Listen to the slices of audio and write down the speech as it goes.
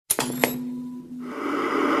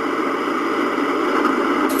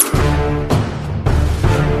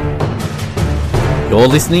You're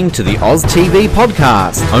listening to the Oz TV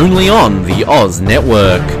podcast, only on the Oz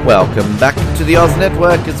Network. Welcome back to the Oz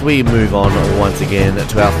Network as we move on once again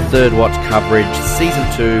to our third watch coverage, Season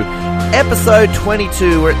 2, Episode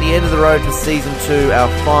 22. We're at the end of the road for Season 2, our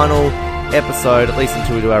final episode, at least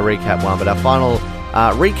until we do our recap one, but our final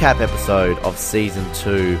recap episode of Season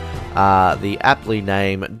 2. The aptly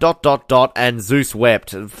named ... and Zeus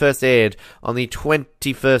Wept, first aired on the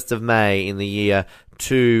 21st of May in the year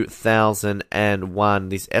 2001.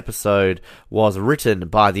 This episode was written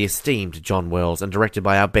by the esteemed John Wells and directed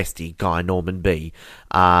by our bestie, Guy Norman B.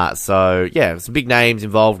 So, yeah, some big names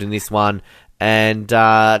involved in this one, and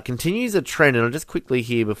continues a trend, and I'll just quickly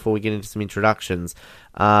here before we get into some introductions.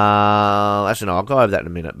 Actually, no, I'll go over that in a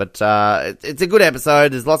minute, but it's a good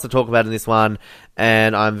episode. There's lots to talk about in this one,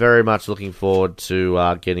 and I'm very much looking forward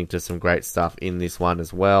to getting to some great stuff in this one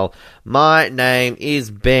as well. My name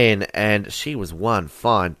is Ben, and she was one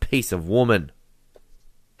fine piece of woman.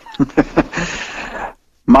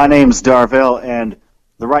 My name's Dorvell, and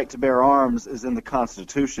the right to bear arms is in the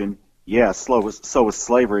Constitution. Yeah, so was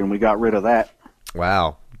slavery, and we got rid of that.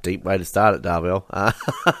 Wow. Deep way to start it, Darvell.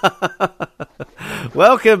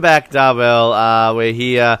 Welcome back, Darvell. We're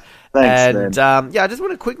here. Thanks, and I just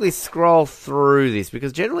want to quickly scroll through this,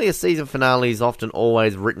 because generally a season finale is often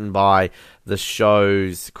always written by the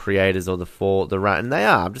show's creators or and they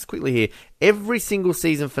are. I'm just quickly here. Every single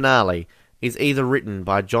season finale is either written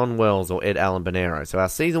by John Wells or Ed Allen Bonero. So our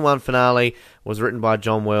season 1 finale was written by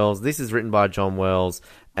John Wells. This is written by John Wells.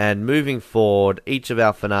 And moving forward, each of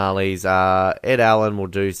our finales, Ed Allen will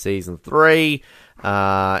do season 3.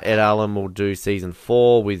 Ed Allen will do season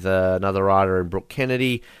 4 with another writer in Brooke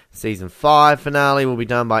Kennedy. Season 5 finale will be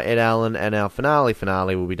done by Ed Allen, and our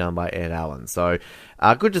finale will be done by Ed Allen. So,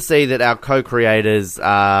 good to see that our co-creators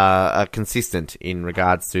are consistent in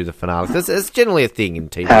regards to the finale. It's generally a thing in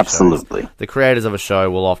TV shows. Absolutely. The creators of a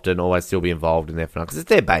show will often always still be involved in their finale, because it's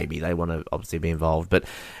their baby. They want to obviously be involved.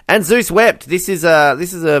 And Zeus Wept. This is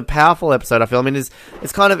a powerful episode, I feel. I mean,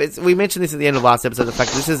 we mentioned this at the end of last episode, the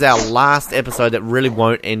fact that this is our last episode that really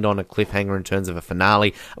won't end on a cliffhanger in terms of a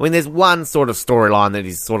finale. I mean, there's one sort of storyline that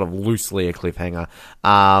is sort of loosely a cliffhanger.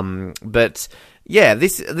 But yeah,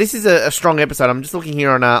 this is a strong episode. I'm just looking here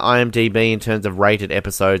on IMDb in terms of rated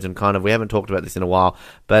episodes, and kind of, we haven't talked about this in a while,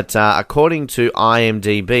 but according to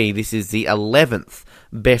IMDb, this is the 11th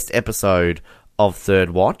best episode of Third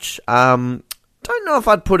Watch. Don't know if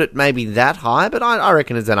I'd put it maybe that high, but I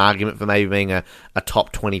reckon there's an argument for maybe being a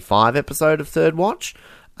top 25 episode of Third Watch.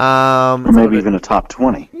 Or maybe even a top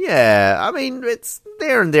 20. Yeah, I mean, it's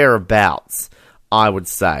there and thereabouts, I would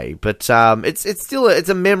say. But it's still it's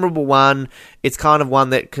a memorable one. It's kind of one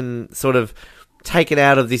that can sort of take it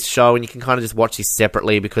out of this show, and you can kind of just watch this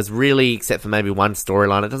separately, because really, except for maybe one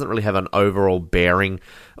storyline, it doesn't really have an overall bearing,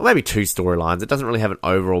 or maybe two storylines. It doesn't really have an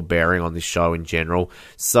overall bearing on this show in general.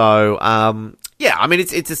 So, yeah, I mean,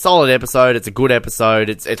 it's a solid episode. It's a good episode.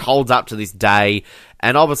 It holds up to this day.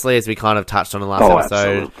 And obviously, as we kind of touched on in the last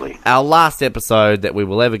episode, absolutely. Our last episode that we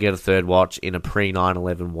will ever get a third watch in a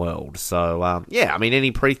pre-9/11 world. So, yeah, I mean, any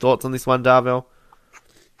pre-thoughts on this one, Darvell?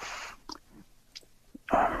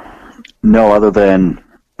 No, other than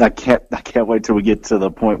I can't wait till we get to the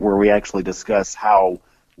point where we actually discuss how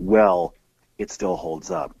well it still holds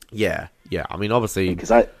up. Yeah. I mean, obviously, because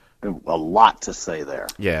a lot to say there.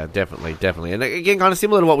 Yeah, definitely. And again, kind of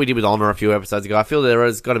similar to what we did with Honor a few episodes ago, I feel there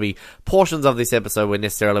is going to be portions of this episode where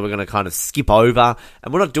necessarily we're going to kind of skip over,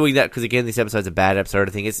 and we're not doing that because, again, this episode's a bad episode.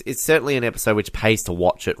 I think it's certainly an episode which pays to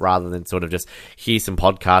watch it rather than sort of just hear some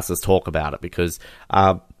podcasters talk about it, because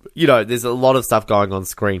there's a lot of stuff going on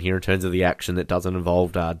screen here in terms of the action that doesn't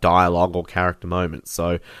involve dialogue or character moments.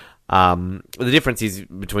 So the difference is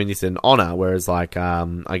between this and Honor, whereas I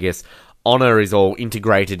guess Honor is all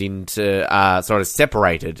integrated into, sort of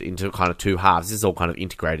separated into kind of two halves. This is all kind of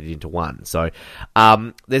integrated into one. So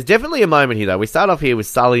there's definitely a moment here, though. We start off here with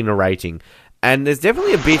Sully narrating. And there's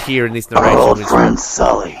definitely a bit here in this narration. Our old friend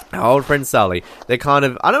Sully. Our old friend Sully. They're kind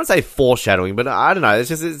of, I don't want to say foreshadowing, but I don't know.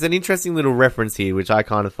 It's an interesting little reference here, which I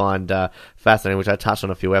kind of find fascinating, which I touched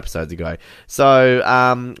on a few episodes ago.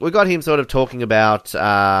 So, we got him sort of talking about,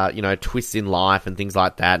 twists in life and things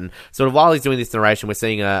like that. And sort of while he's doing this narration, we're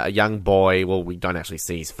seeing a young boy. Well, we don't actually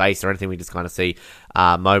see his face or anything. We just kind of see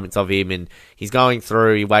moments of him. And he's going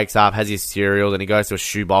through, he wakes up, has his cereal, then he goes to a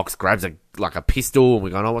shoebox, grabs a pistol, and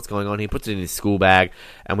we're going, oh, what's going on here? Puts it in his school bag,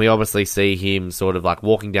 and we obviously see him sort of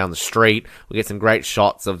walking down the street. We get some great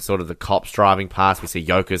shots of sort of the cops driving past. We see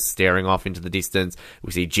Yokas staring off into the distance.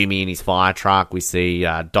 We see Jimmy in his fire truck, we see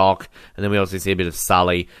Doc, and then we also see a bit of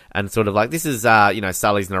Sully, and sort of like, this is,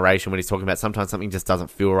 Sully's narration when he's talking about sometimes something just doesn't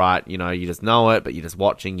feel right, you just know it, but you're just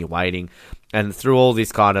watching, you're waiting, and through all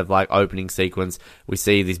this kind of like opening sequence, we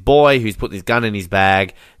see this boy who's put this gun in his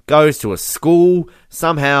bag, goes to a school,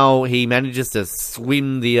 somehow he manages to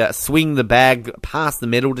swing the bag past the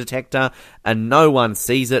metal detector, and no one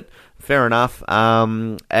sees it. Fair enough.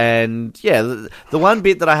 And yeah, the one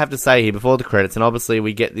bit that I have to say here before the credits, and obviously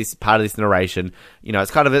we get this part of this narration,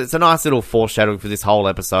 it's a nice little foreshadowing for this whole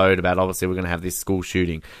episode about obviously we're going to have this school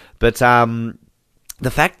shooting. But the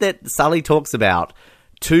fact that Sully talks about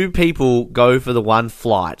two people go for the one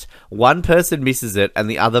flight, one person misses it, and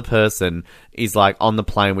the other person is like on the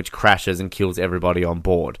plane which crashes and kills everybody on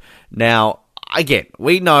board. Now, again,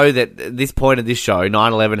 we know that at this point of this show,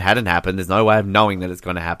 9/11 hadn't happened. There's no way of knowing that it's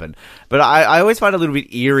going to happen. But I always find it a little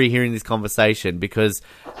bit eerie hearing this conversation because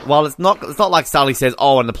while it's not like Sully says,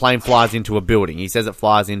 oh, and the plane flies into a building. He says it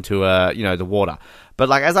flies into the water. But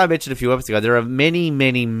like, as I mentioned a few episodes ago, there are many,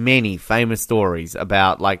 many, many famous stories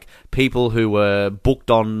about like people who were booked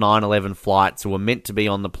on 9/11 flights who were meant to be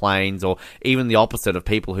on the planes, or even the opposite of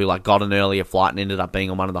people who like got an earlier flight and ended up being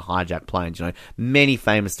on one of the hijacked planes. Many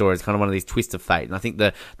famous stories, kind of one of these twists of fate. And I think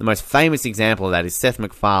the most famous example of that is Seth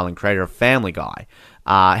MacFarlane, creator of Family Guy.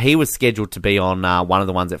 He was scheduled to be on one of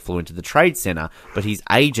the ones that flew into the Trade Center, but his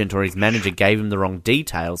agent or his manager gave him the wrong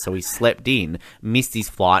details, so he slept in, missed his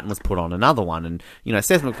flight, and was put on another one. And,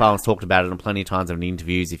 Seth MacFarlane's talked about it in plenty of times in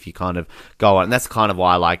interviews if you kind of go on. And that's kind of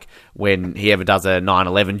why, like, when he ever does a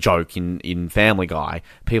 9/11 joke in Family Guy,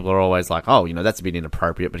 people are always like, oh, that's a bit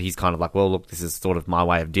inappropriate, but he's kind of like, well, look, this is sort of my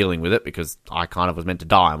way of dealing with it because I kind of was meant to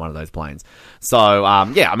die on one of those planes. So,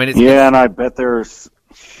 yeah, I mean, and I bet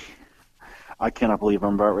I cannot believe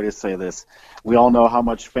I'm about ready to say this. We all know how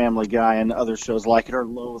much Family Guy and other shows like it are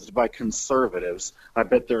loathed by conservatives. I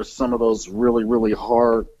bet there's some of those really, really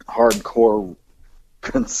hardcore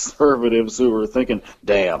conservatives who are thinking,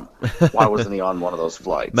 damn, why wasn't he on one of those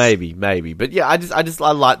flights? Maybe. But yeah, I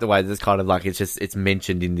like the way that it's kind of like, it's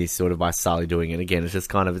mentioned in this sort of by Sully doing it. Again, it's just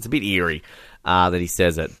kind of, it's a bit eerie. That he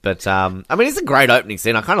says it. But, I mean, it's a great opening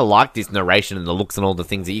scene. I kind of like this narration and the looks and all the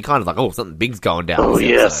things that you kind of like, oh, something big's going down. Oh,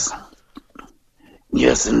 yes. Episode.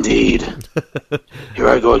 Yes, indeed. Here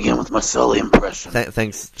I go again with my Sully impression.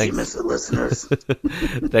 Thanks. You miss it, listeners.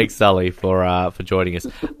 Thanks, Sully, for joining us.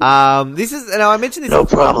 This is, and I mentioned this. No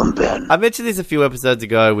problem, Ben. I mentioned this a few episodes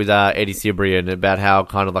ago with Eddie Cibrian about how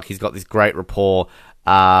kind of like he's got this great rapport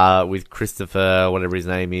with Christopher, whatever his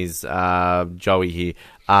name is, Joey here.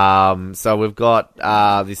 So we've got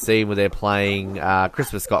this scene where they're playing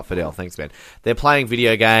Christopher Scott Fidel. Thanks, Ben. They're playing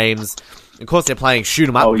video games. Of course, they're playing shoot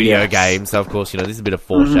 'em up video games. So, of course, this is a bit of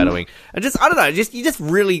foreshadowing. And just, I don't know, you just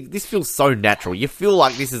really, this feels so natural. You feel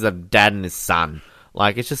like this is a dad and his son.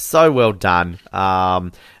 Like, it's just so well done. Yeah,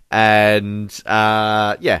 it's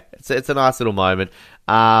a nice little moment.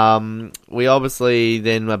 We obviously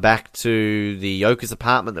then are back to the Yokas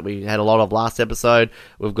apartment that we had a lot of last episode.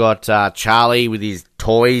 We've got Charlie with his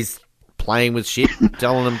toys playing with shit,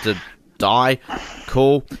 telling them to die.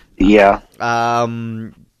 Cool. Yeah.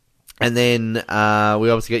 And then we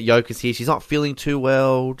obviously get Yokas here. She's not feeling too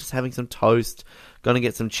well, just having some toast, going to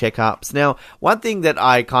get some checkups. Now, one thing that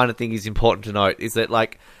I kind of think is important to note is that,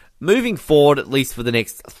 like, moving forward, at least for the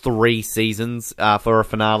next 3 seasons for a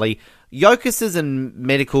finale, Yokases and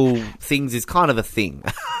medical things is kind of a thing.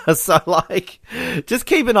 So, like, just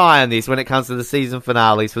keep an eye on this when it comes to the season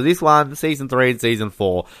finales for this one, season 3 and season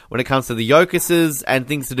 4, when it comes to the Yokases and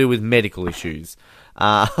things to do with medical issues.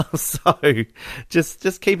 So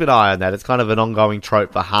just keep an eye on that. It's kind of an ongoing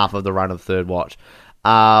trope for half of the run of Third Watch.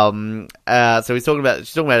 So she's talking about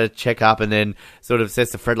a checkup, and then sort of says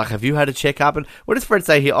to Fred, like, have you had a checkup? And what does Fred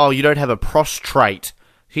say here? Oh, you don't have a prostrate.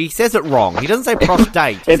 He says it wrong. He doesn't say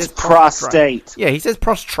prostate. It's prostate. Yeah, he says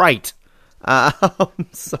prostrate.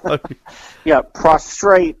 So yeah,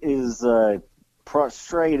 prostrate is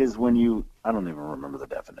when you, I don't even remember the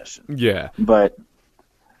definition. Yeah. But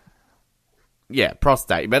yeah,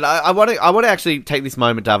 prostate. But I want to actually take this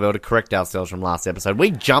moment, Darvell, to correct ourselves from last episode.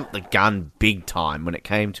 We jumped the gun big time when it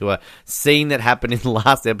came to a scene that happened in the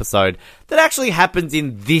last episode that actually happens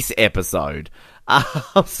in this episode.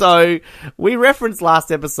 So we referenced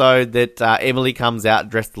last episode that Emily comes out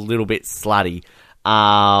dressed a little bit slutty,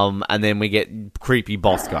 and then we get creepy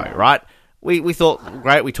Bosco, right? We thought,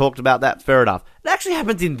 great, we talked about that, fair enough. It actually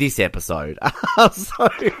happens in this episode.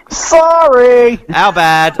 Sorry! How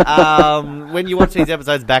bad. When you watch these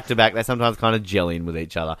episodes back-to-back, they sometimes kind of gel in with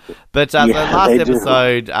each other. But the last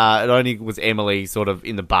episode, it only was Emily sort of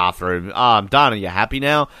in the bathroom. Oh, I'm done. Are you happy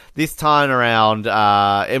now? This time around,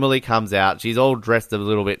 Emily comes out. She's all dressed a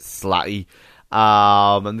little bit slutty.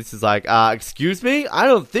 And this is like, excuse me? I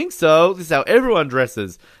don't think so. This is how everyone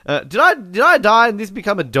dresses. Did I die and this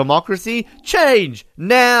become a democracy? Change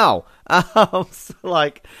now. So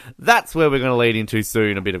like, that's where we're going to lead into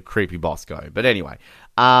soon, a bit of creepy Bosco. But anyway,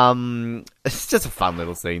 it's just a fun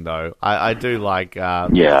little scene though. I do like,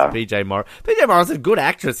 PJ Morris. PJ Morris is a good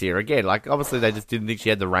actress here again. Like, obviously they just didn't think she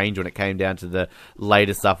had the range when it came down to the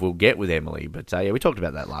later stuff we'll get with Emily. But we talked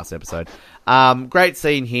about that last episode. Great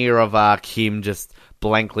scene here of Kim just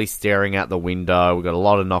blankly staring out the window. We've got a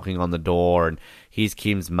lot of knocking on the door, and here's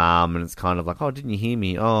Kim's mum, and it's kind of like, oh, didn't you hear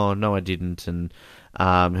me? Oh, no, I didn't. And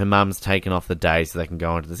her mum's taken off the day so they can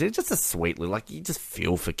go into this. It's just a sweet little, like, you just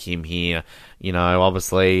feel for Kim here. You know,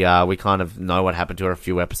 obviously, we kind of know what happened to her a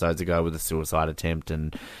few episodes ago with the suicide attempt,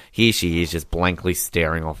 and here she is just blankly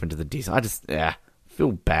staring off into the distance. I just,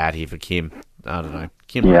 feel bad here for Kim. I don't know.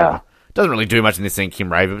 Kim Raver. Doesn't really do much in this scene,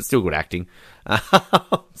 Kim Raver, but still good acting.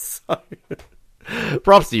 So,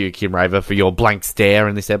 props to you, Kim Raver, for your blank stare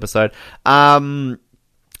in this episode.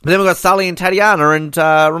 But then we've got Sully and Tatiana, and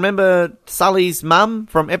remember Sully's mum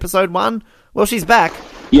from episode 1? Well, she's back.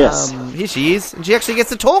 Yes. Here she is, and she actually gets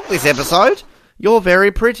to talk this episode. You're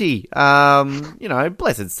very pretty.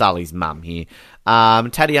 Blessed Sully's mum here.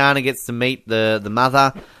 Tatiana gets to meet the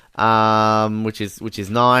mother, which is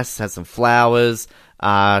nice. Has some flowers.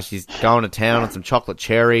 She's going to town on some chocolate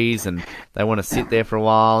cherries, and they want to sit there for a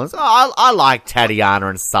while. So I like Tatiana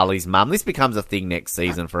and Sully's mum. This becomes a thing next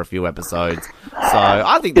season for a few episodes. So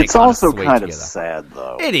I think it's also kind of sad,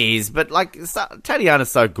 though. It is, but like Tatiana's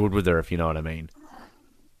so good with her, if you know what I mean.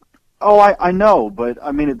 Oh, I know, but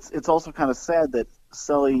I mean it's also kind of sad that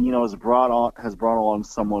Sully, has brought along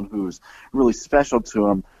someone who's really special to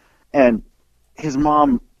him, and his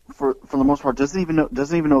mom, for the most part, doesn't even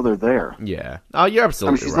know they're there. Yeah. Oh, you're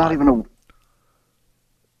absolutely right. She's not even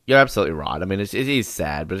You're absolutely right. I mean, it is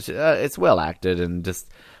sad, but it's well acted, and just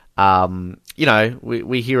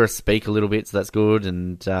we hear her speak a little bit, so that's good.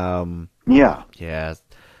 And yeah,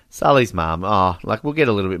 Sully's mum. Oh, like we'll get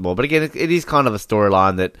a little bit more, but again, it is kind of a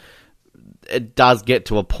storyline that it does get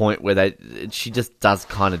to a point where she just does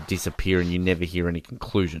kind of disappear, and you never hear any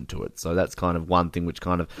conclusion to it. So that's kind of one thing which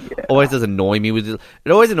kind of always does annoy me with it.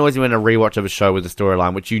 It always annoys me when a rewatch of a show with a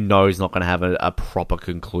storyline which is not going to have a proper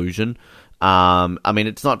conclusion. I mean,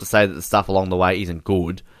 it's not to say that the stuff along the way isn't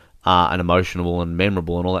good and emotional and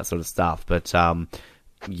memorable and all that sort of stuff, but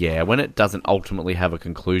when it doesn't ultimately have a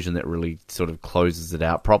conclusion that really sort of closes it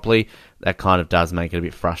out properly, that kind of does make it a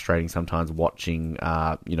bit frustrating sometimes watching,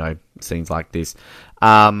 scenes like this.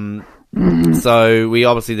 So we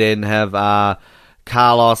obviously then have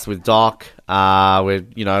Carlos with Doc.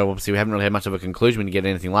 Obviously we haven't really had much of a conclusion when you get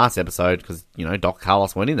anything last episode because, Doc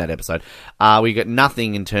Carlos weren't in that episode. We got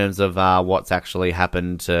nothing in terms of what's actually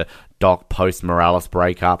happened to Doc post-Morales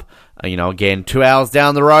breakup. Again, 2 hours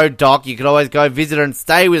down the road, Doc, you could always go visit her and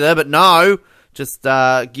stay with her, but no, just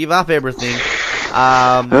give up everything.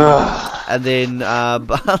 And then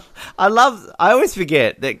I always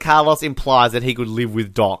forget that Carlos implies that he could live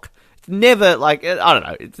with Doc. It's never, I don't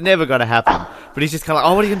know, it's never going to happen. But he's just kind of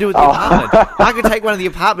like, oh, what are you going to do with the apartment? I could take one of the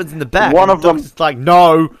apartments in the back. One of them just like,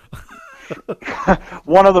 no.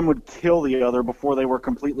 One of them would kill the other before they were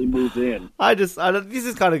completely moved in. This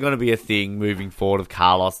is kind of going to be a thing moving forward of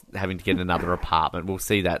Carlos having to get another apartment. We'll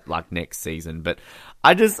see that next season, but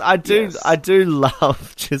I do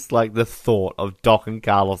love just like the thought of Doc and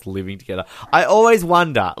Carlos living together. I always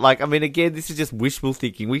wonder, again, this is just wishful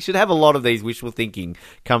thinking. We should have a lot of these wishful thinking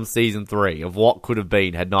come season 3 of what could have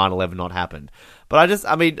been had 9/11 not happened. But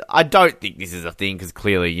I don't think this is a thing because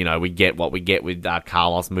clearly, we get what we get with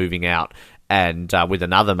Carlos moving out and with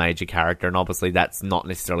another major character, and obviously that's not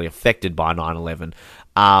necessarily affected by 9/11.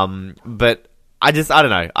 But I don't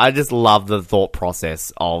know. I just love the thought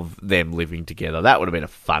process of them living together. That would have been a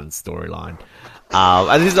fun storyline.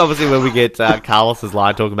 And this is obviously where we get Carlos's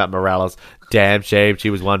line talking about Morales. Damn shame she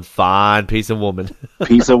was one fine piece of woman.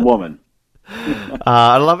 Piece of woman.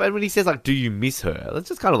 I love it when he says, do you miss her? That's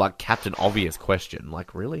just kind of like Captain Obvious question.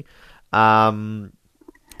 Really? So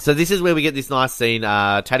this is where we get this nice scene,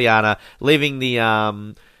 Tatiana leaving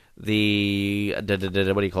the what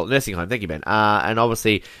do you call it? Nursing home. Thank you, Ben. And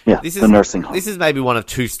obviously, this is the nursing home. This is maybe one of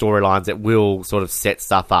two storylines that will sort of set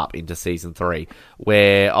stuff up into season 3,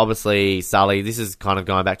 where obviously Sully. This is kind of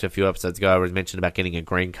going back to a few episodes ago, where it was mentioned about getting a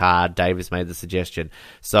green card. Davis made the suggestion.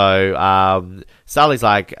 So Sully's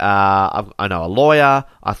like, I know a lawyer.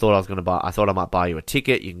 I thought I might buy you a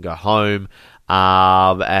ticket. You can go home.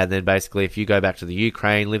 And then basically, if you go back to the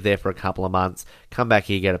Ukraine, live there for a couple of months, come back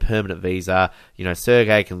here, get a permanent visa,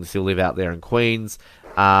 Sergei can still live out there in Queens.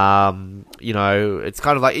 It's kind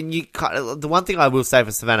of like, and the one thing I will say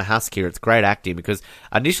for Savannah Husk here, it's great acting, because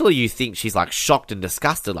initially you think she's like shocked and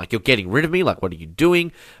disgusted, like, you're getting rid of me, like, what are you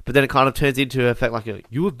doing? But then it kind of turns into her fact, like,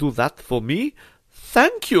 you will do that for me?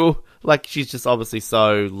 Thank you. Like, she's just obviously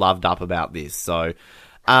so loved up about this, so...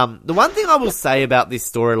 the one thing I will say about this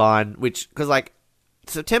storyline, because like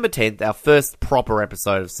September 10th, our first proper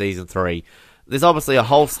episode of season 3, there's obviously a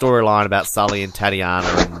whole storyline about Sully and Tatiana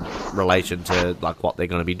in relation to like what they're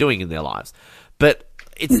going to be doing in their lives, but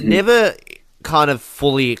it's never kind of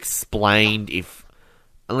fully explained, if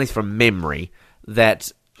at least from memory,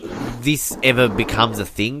 that this ever becomes a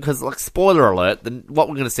thing, because, like, spoiler alert, what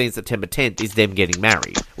we're going to see in September 10th is them getting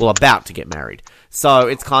married. Well, about to get married. So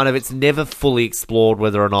it's never fully explored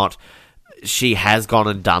whether or not she has gone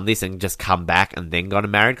and done this and just come back and then gotten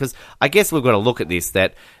married, because I guess we've got to look at this,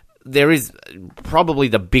 that there is probably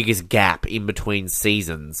the biggest gap in between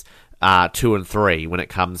seasons 2 and 3 when it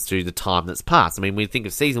comes to the time that's passed. I mean, we think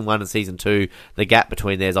of season 1 and season 2, the gap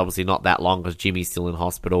between there is obviously not that long, because Jimmy's still in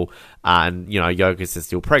hospital, and, Yokas is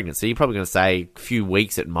still pregnant. So you're probably going to say a few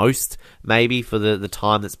weeks at most, maybe, for the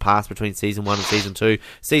time that's passed between season 1 and season 2.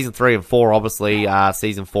 Season 3 and 4, obviously,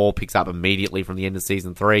 season 4 picks up immediately from the end of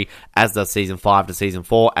season 3, as does season 5 to season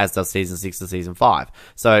 4, as does season 6 to season 5.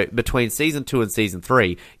 So between season 2 and season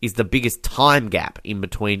 3 is the biggest time gap in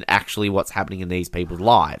between actually what's happening in these people's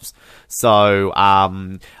lives. So,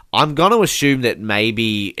 I'm going to assume that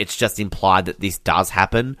maybe it's just implied that this does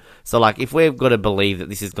happen. So, like, if we've got to believe that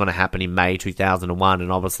this is going to happen in May 2001, and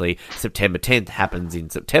obviously September 10th happens in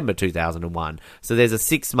September 2001. So there's a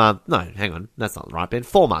 6 month, no, hang on, that's not right, Ben,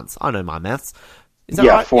 4 months. I know my maths. Is that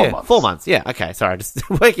right? 4 months. 4 months, yeah, okay, sorry, just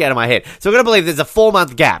working out of my head. So we're going to believe there's a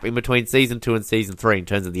 4-month gap in between season 2 and season 3 in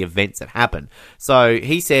terms of the events that happen. So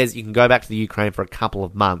he says you can go back to the Ukraine for a couple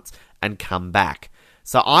of months and come back.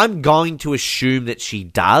 So I'm going to assume that she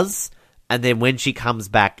does, and then when she comes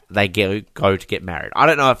back, they go to get married. I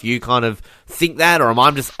don't know if you kind of think that, or am I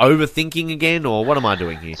just overthinking again, or what am I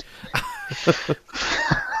doing here?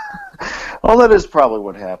 Well, that is probably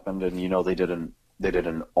what happened, and they did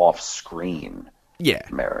an off-screen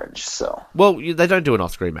marriage. So they don't do an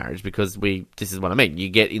off-screen marriage, because this is what I mean. You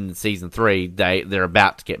get in season 3, they're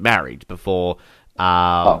about to get married before.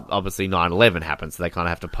 Obviously 9/11 happens, so they kind of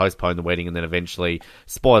have to postpone the wedding, and then eventually,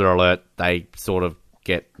 spoiler alert, they sort of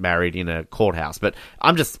get married in a courthouse. But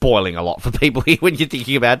I'm just spoiling a lot for people here when you're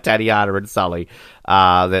thinking about Tatiana and Sully,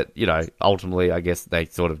 that, ultimately, I guess they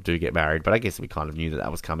sort of do get married, but I guess we kind of knew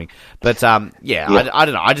that was coming. But, I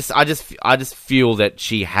don't know. I just feel that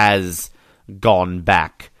she has gone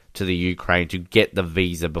back to the Ukraine to get the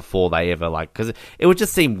visa before they ever, because it would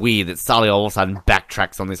just seem weird that Sully all of a sudden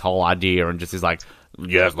backtracks on this whole idea and just is like,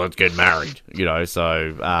 yes, let's get married,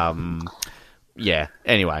 so,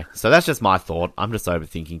 anyway, so that's just my thought. I'm just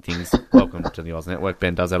overthinking things. Welcome to the Oz Network.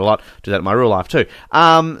 Ben does that a lot. Do that in my real life too.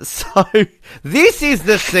 So, this is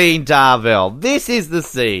the scene, Darvell. This is the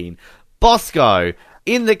scene. Bosco,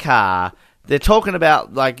 in the car, they're talking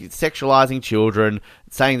about, sexualizing children,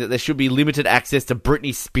 saying that there should be limited access to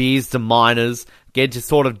Britney Spears to minors. Again, to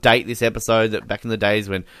sort of date this episode, that back in the days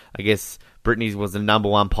when, I guess, Britney was the number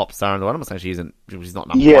one pop star in the world. I'm not saying she's not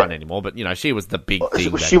number one anymore, but, she was the big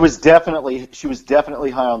thing. She was definitely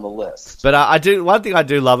high on the list. But one thing I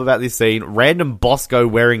do love about this scene, random Bosco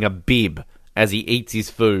wearing a bib as he eats his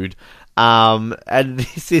food. And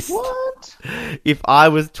this is... What? If I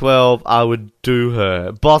was 12, I would do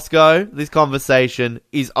her. Bosco, this conversation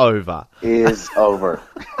is over. Is over.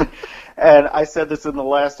 And I said this in the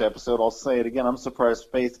last episode. I'll say it again. I'm surprised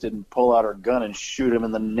Faith didn't pull out her gun and shoot him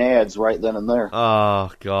in the nads right then and there.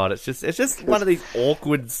 Oh, God. It's just one of these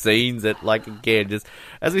awkward scenes that, again, just...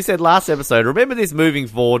 As we said last episode, remember this moving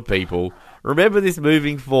forward, people. Remember this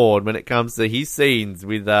moving forward when it comes to his scenes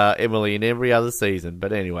with Emily in every other season.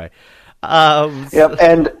 But anyway...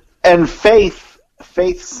 And Faith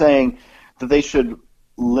saying that they should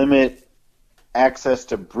limit access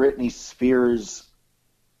to Britney Spears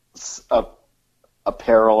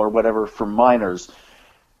apparel or whatever for minors.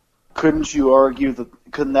 Couldn't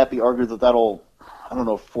that be argued that that'll, I don't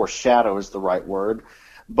know if foreshadow is the right word,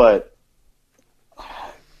 but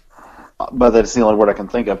but that's the only word I can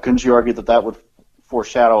think of. Couldn't you argue that would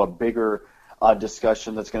foreshadow a bigger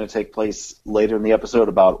discussion that's going to take place later in the episode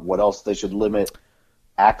about what else they should limit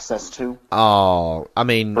access to? Oh, I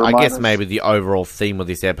mean, I minors? guess maybe the overall theme of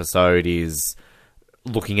this episode is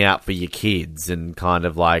looking out for your kids and kind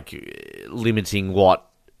of like limiting what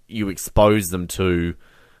you expose them to.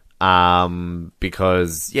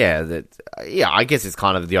 Because I guess it's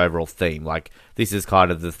kind of the overall theme. Like, this is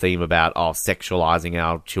kind of the theme about sexualizing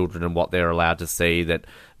our children and what they're allowed to see that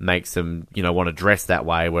makes them, want to dress that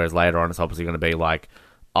way. Whereas later on, it's obviously going to be like,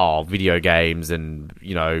 video games and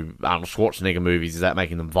Arnold Schwarzenegger movies. Is that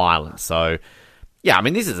making them violent? So, yeah, I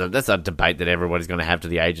mean, that's a debate that everybody's going to have to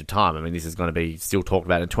the age of time. I mean, this is going to be still talked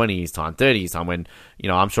about in 20 years' time, 30 years' time, when,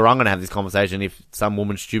 I'm sure I'm going to have this conversation if some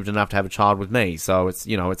woman's stupid enough to have a child with me. So it's,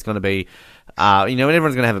 it's going to be, and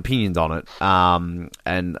everyone's going to have opinions on it,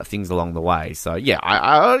 and things along the way. So, yeah,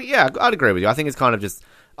 I'd agree with you. I think it's kind of just,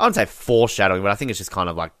 I wouldn't say foreshadowing, but I think it's just kind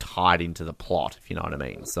of like tied into the plot, if you know what I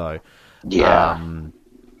mean. So, yeah.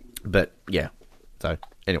 But, yeah. So,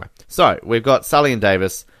 anyway. So, we've got Sully and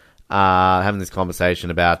Davis having this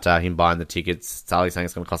conversation about him buying the tickets. Sully saying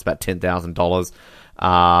it's going to cost about $10,000.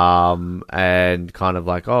 And kind of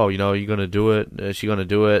like, are you going to do it? Is she going to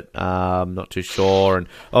do it? Not too sure. And,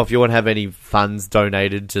 if you want to have any funds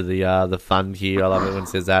donated to the fund here. I love it when it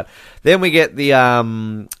says that. Then we get the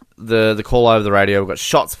call over the radio. We've got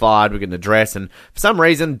shots fired. We get an address. And for some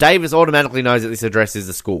reason, Davis automatically knows that this address is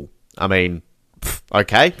the school. I mean,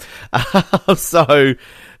 okay. So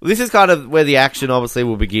this is kind of where the action obviously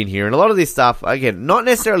will begin here. And a lot of this stuff, again, not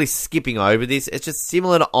necessarily skipping over this. It's just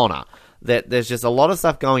similar to Honor. That there's just a lot of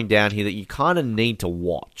stuff going down here that you kind of need to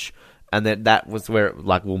watch. And that was where it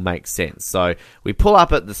will make sense. So we pull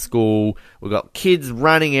up at the school. We've got kids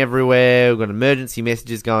running everywhere. We've got emergency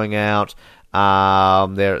messages going out.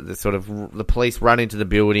 They're sort of the police run into the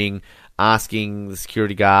building, asking the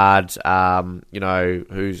security guard,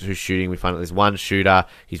 who's shooting. We find out there's one shooter.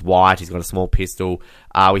 He's white. He's got a small pistol.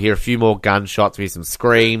 We hear a few more gunshots. We hear some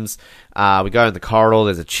screams. We go in the corridor.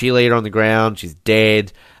 There's a cheerleader on the ground. She's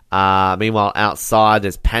dead. Meanwhile, outside,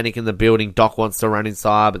 there's panic in the building. Doc wants to run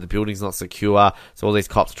inside, but the building's not secure. So all these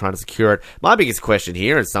cops are trying to secure it. My biggest question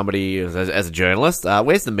here, as somebody, as a journalist,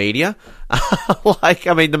 where's the media?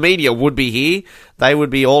 The media would be here. They would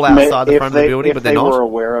be all outside the front of the building, but they're not. If they were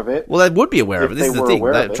aware of it. Well, they would be aware of it. This is the thing.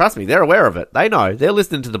 Trust me, they're aware of it. They know. They're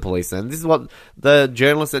listening to the police, and this is what the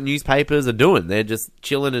journalists at newspapers are doing. They're just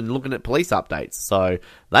chilling and looking at police updates. So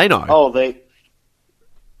they know.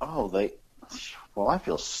 Well, I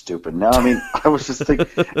feel stupid now. I mean, I was just thinking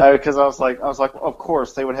because I was like, of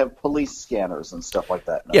course they would have police scanners and stuff like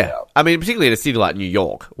that. No doubt. I mean, particularly in a city like New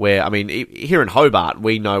York, where here in Hobart,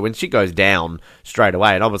 we know when shit goes down straight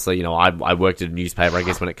away. And obviously, I worked at a newspaper. I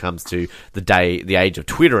guess when it comes to the age of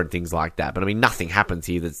Twitter and things like that. But I mean, nothing happens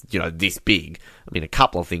here that's this big. I mean, a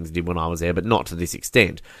couple of things did when I was there, but not to this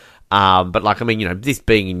extent. But this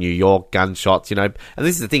being in New York, gunshots, and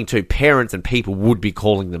this is the thing too, parents and people would be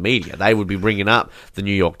calling the media. They would be bringing up the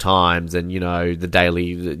New York Times and,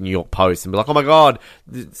 the New York Post and be like, oh my God,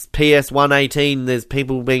 it's PS 118, there's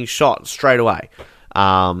people being shot straight away.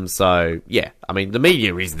 The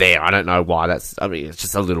media is there. I don't know why it's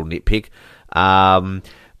just a little nitpick.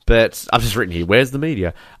 But I've just written here, where's the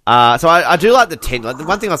media? So I do like the tension. Like, the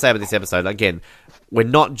one thing I'll say about this episode, again, we're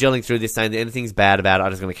not gelling through this saying that anything's bad about it.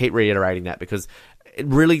 I'm just going to keep reiterating that because it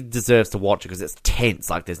really deserves to watch it because it's tense.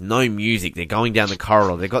 Like, there's no music. They're going down the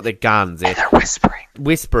corridor. They've got their guns. They're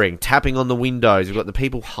whispering. Tapping on the windows. We've got the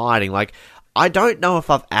people hiding. Like, I don't know if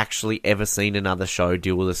I've actually ever seen another show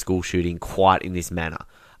deal with a school shooting quite in this manner.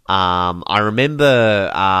 I remember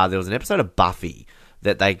there was an episode of Buffy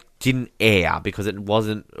that they didn't air because it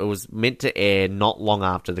was meant to air not long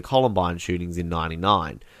after the Columbine shootings in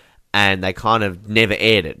 99. And they kind of never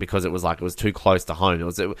aired it because it was too close to home.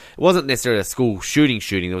 It wasn't necessarily a school shooting.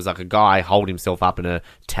 There was like a guy holed himself up in a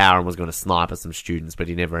tower and was going to snipe at some students, but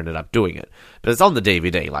he never ended up doing it. But it's on the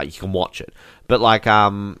DVD, like you can watch it. But I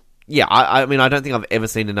don't think I've ever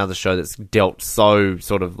seen another show that's dealt so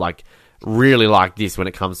sort of like really like this when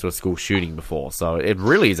it comes to a school shooting before. So it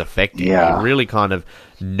really is effective. Yeah. Really kind of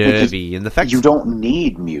nervy. And the fact you don't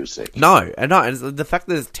need music. No. And the fact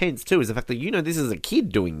that it's tense too is the fact that, this is a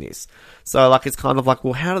kid doing this. So it's kind of like,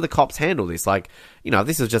 well, how do the cops handle this? If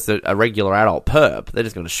this is just a regular adult perp, they're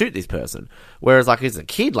just going to shoot this person. Whereas as a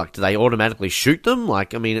kid, do they automatically shoot them?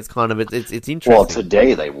 It's kind of, it's interesting. Well,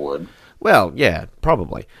 today they would. Well, yeah,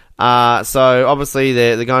 probably. So obviously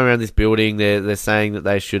they're going around this building. They're saying that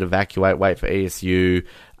they should evacuate, wait for ESU,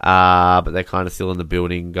 but they're kind of still in the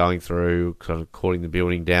building, going through, kind of cooling the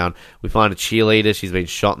building down. We find a cheerleader. She's been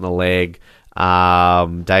shot in the leg.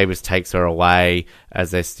 Davis takes her away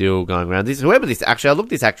as they're still going around. Actually, I looked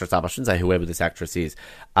this actress up. I shouldn't say whoever this actress is.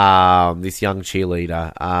 This young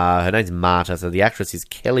cheerleader. Her name's Marta. So the actress is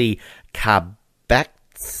Kelly Karbach.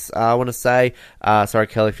 I want to say. Sorry,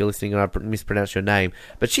 Kelly, if you're listening and I mispronounced your name.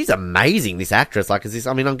 But she's amazing, this actress.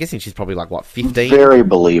 I'm guessing she's probably 15? Very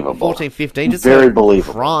believable. 14, 15. Just very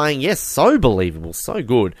believable. Crying. Yes, so believable. So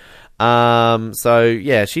good.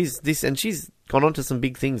 She's gone on to some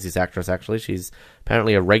big things, this actress, actually. She's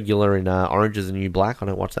apparently a regular in Orange is the New Black. I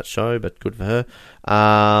don't watch that show, but good for her.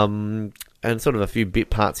 And sort of a few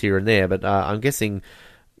bit parts here and there, but I'm guessing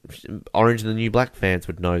Orange and the New Black fans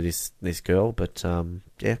would know this girl, but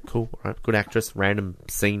yeah, cool. All right, good actress. Random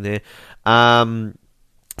scene there.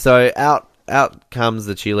 So out comes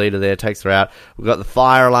the cheerleader there, takes her out. We've got the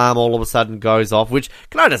fire alarm all of a sudden goes off, which,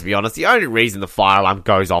 can I just be honest, the only reason the fire alarm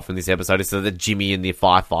goes off in this episode is so that Jimmy and the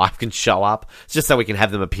 5-5 can show up. It's just so we can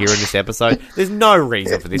have them appear in this episode. There's no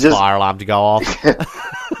reason for this fire alarm to go off.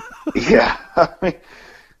 Yeah.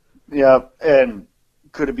 Yeah, and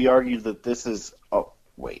could it be argued that this is... Oh,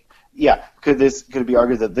 wait. Yeah, could it be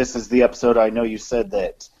argued that this is the episode? I know you said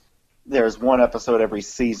that there's one episode every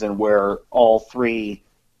season where all three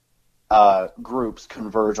groups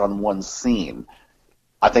converge on one scene.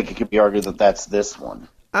 I think it could be argued that that's this one.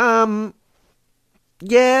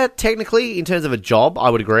 Yeah, technically, in terms of a job, I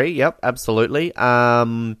would agree. Yep, absolutely.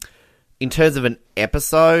 In terms of an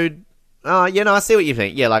episode, I see what you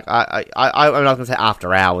think. Yeah, I'm not going to say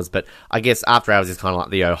After Hours, but I guess After Hours is kind of like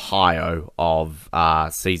the Ohio of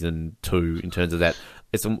season 2 in terms of that.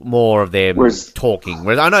 It's more of them talking.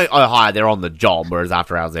 Whereas I know Ohio, they're on the job, whereas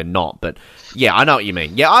After Hours, they're not. But yeah, I know what you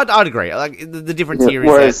mean. Yeah, I'd agree. Like, the difference here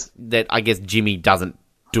is that I guess Jimmy doesn't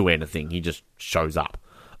do anything. He just shows up.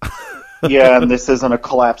 Yeah, and this isn't a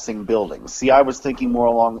collapsing building. See, I was thinking more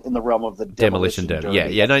along in the realm of the demolition derby.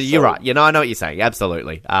 Yeah, no, you're right. I know what you're saying.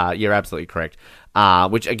 Absolutely. You're absolutely correct.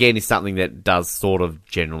 Which, again, is something that does sort of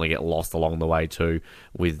generally get lost along the way, too,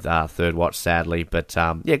 with Third Watch, sadly. But,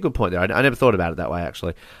 yeah, good point there. I never thought about it that way,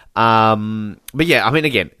 actually. But, yeah, I mean,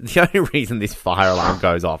 again, the only reason this fire alarm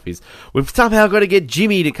goes off is we've somehow got to get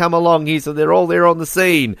Jimmy to come along here so they're all there on the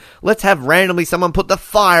scene. Let's have randomly someone put the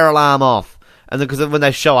fire alarm off. And then, because when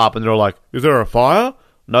they show up and they're all like, is there a fire?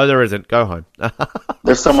 No, there isn't. Go home.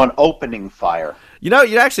 There's someone opening fire. You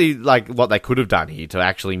actually, like, what they could have done here to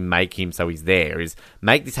actually make him so he's there is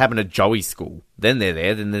make this happen at Joey's school. Then they're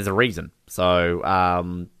there, then there's a reason. So,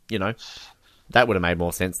 that would have made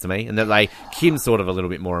more sense to me. And that Kim's sort of a little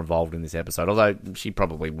bit more involved in this episode, although she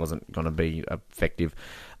probably wasn't going to be effective.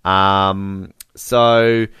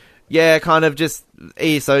 So... yeah, kind of just...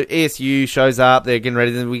 So ESU shows up. They're getting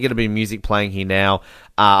ready. We get a bit of music playing here now.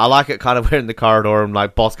 I like it kind of we're in the corridor and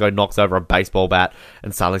like Bosco knocks over a baseball bat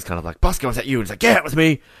and Sully's kind of like, Bosco, is that you? And he's like, yeah, it was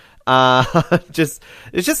me. It's just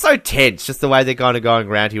so tense, just the way they're kind of going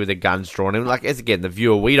around here with their guns drawn. And like, as again, the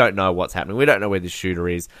viewer, we don't know what's happening. We don't know where the shooter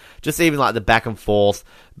is. Just even like the back and forth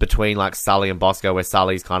between like Sully and Bosco, where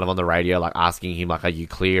Sully's kind of on the radio, like asking him like, are you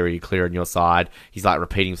clear? Are you clear on your side? He's like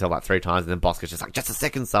repeating himself like 3 times, and then Bosco's just like, just a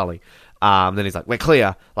second, Sully. Then he's like, we're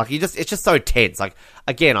clear. Like, it's just so tense. Like,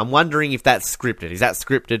 again, I'm wondering if that's scripted. Is that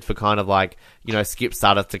scripted for kind of like, Skip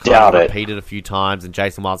Sudduth to kind of repeat it a few times and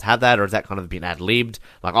Jason Wiles have that? Or is that kind of been ad-libbed?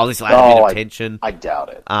 Like, this will add a bit of tension. I doubt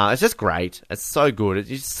it. It's just great. It's so good. It's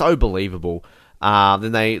just so believable.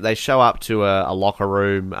 Then they show up to a locker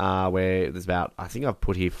room where there's about, I think I've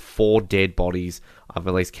put here 4 dead bodies. I've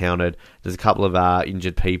at least counted. There's a couple of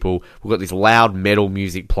injured people. We've got this loud metal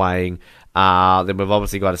music playing. Then we've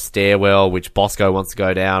obviously got a stairwell, which Bosco wants to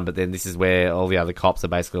go down, but then this is where all the other cops are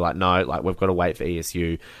basically like, no, like, we've got to wait for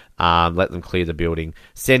ESU. Let them clear the building.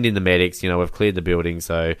 Send in the medics. We've cleared the building,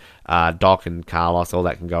 so Doc and Carlos, all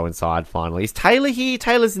that can go inside finally. Is Taylor here?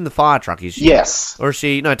 Taylor's in the fire truck, is she? Yes. Or is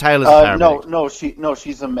she? No, Taylor's a paramedic. No,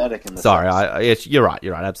 she's a medic in the Sorry, you're right,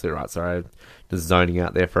 absolutely right. Sorry, I'm just zoning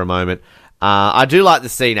out there for a moment. I do like the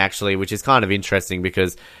scene, actually, which is kind of interesting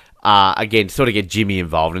because... again, to sort of get Jimmy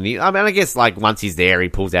involved. And I guess, like, once he's there, he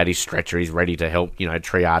pulls out his stretcher, he's ready to help,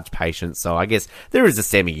 triage patients. So I guess there is a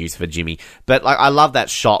semi-use for Jimmy. But, like, I love that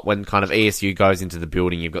shot when kind of ESU goes into the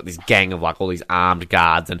building. You've got this gang of, like, all these armed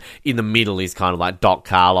guards. And in the middle is kind of, like, Doc,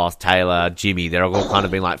 Carlos, Taylor, Jimmy. They're all kind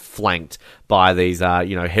of being, like, flanked by these,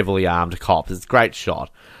 heavily armed cops. It's a great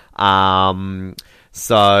shot.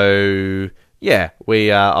 So, yeah,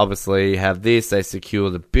 we obviously have this. They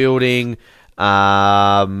secure the building.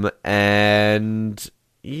 And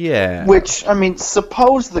yeah. Which, I mean,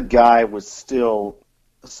 suppose the guy was still,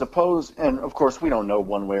 and of course we don't know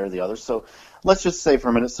one way or the other, so let's just say for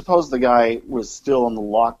a minute, suppose the guy was still in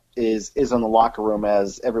the is in the locker room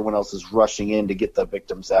as everyone else is rushing in to get the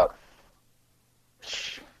victims out.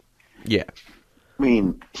 Yeah. I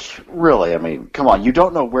mean, really, I mean, come on, you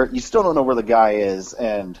still don't know where the guy is,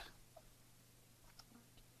 and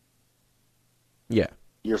Yeah.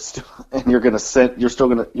 you're still gonna send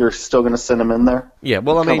him in there? Yeah,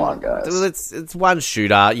 well, I Come mean, on, guys. it's one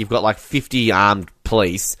shooter. You've got like 50 armed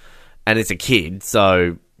police, and it's a kid.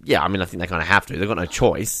 So yeah, I mean, I think they kind of have to. They've got no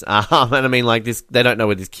choice. And I mean, like this, they don't know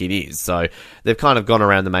where this kid is. So they've kind of gone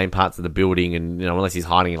around the main parts of the building, and unless he's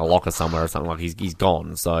hiding in a locker somewhere or something, like he's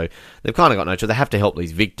gone. So they've kind of got no choice. They have to help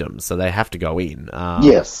these victims, so they have to go in.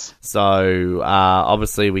 Yes. So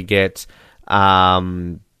obviously we get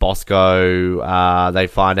Bosco. They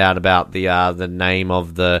find out about the name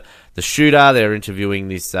of the shooter. They're interviewing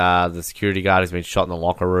this the security guard who's been shot in the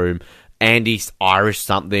locker room. Andy's Irish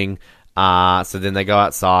something. So then they go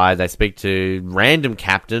outside. They speak to random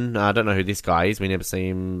captain. I don't know who this guy is. We never see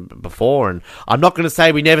him before, and I'm not going to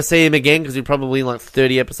say we never see him again because we're probably in like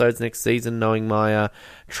 30 episodes next season. Knowing my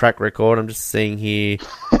track record, I'm just seeing here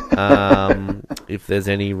if there's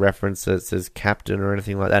any reference that says captain or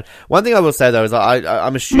anything like that. One thing I will say though is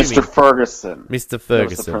I'm assuming Mr. Ferguson. Mr. Ferguson, that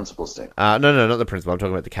was the principal's name. No, not the principal. I'm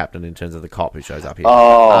talking about the captain in terms of the cop who shows up here.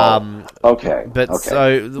 Oh, okay. But okay.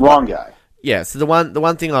 so wrong guy. Yeah, so the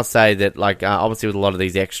one thing I'll say that, like, obviously with a lot of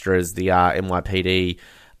these extras, the NYPD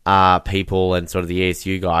people and sort of the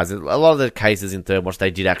ESU guys, a lot of the cases in Third Watch, they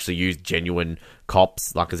did actually use genuine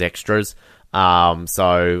cops, like, as extras.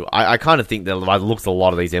 So I kind of think that by the looks of a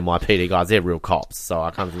lot of these NYPD guys, they're real cops. So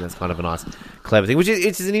I kind of think that's kind of a nice, clever thing, which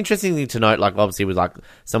is an interesting thing to note. Like obviously with like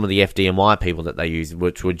some of the FDNY people that they use,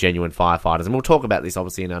 which were genuine firefighters, and we'll talk about this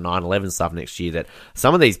obviously in our 9/11 stuff next year. That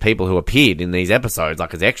some of these people who appeared in these episodes,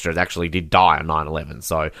 like as extras, actually did die on 9/11.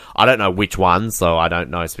 So I don't know which ones. So I don't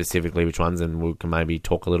know specifically which ones, and we can maybe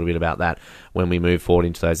talk a little bit about that when we move forward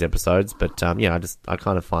into those episodes. But yeah, I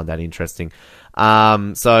kind of find that interesting.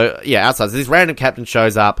 So yeah, outside, so this random captain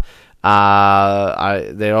shows up.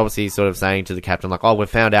 They're obviously sort of saying to the captain, like, oh, we've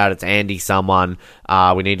found out it's Andy someone.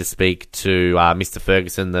 We need to speak to, Mr.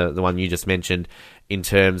 Ferguson, the one you just mentioned, in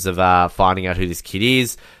terms of, finding out who this kid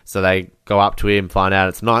is. So they go up to him, find out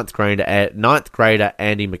it's ninth grader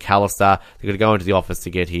Andy McAllister. They're going to go into the office to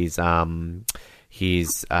get his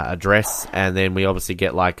address. And then we obviously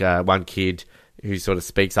get like, one kid who sort of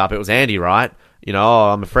speaks up. It was Andy, right? Oh,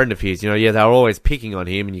 I'm a friend of his. Yeah, they were always picking on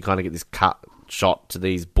him, and you kind of get this cut shot to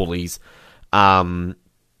these bullies. And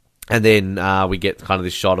then we get kind of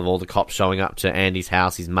this shot of all the cops showing up to Andy's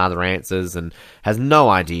house. His mother answers and has no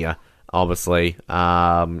idea, obviously.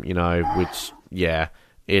 Which, yeah,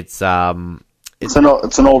 it's an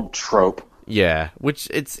old trope. Yeah, which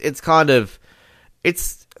it's kind of,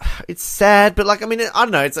 it's sad, but like, I mean, I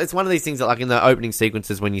don't know, it's one of these things that like in the opening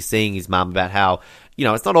sequences when you're seeing his mum about how,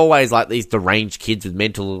 it's not always like these deranged kids with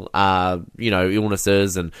mental,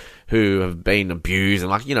 illnesses and who have been abused and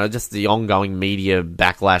like, just the ongoing media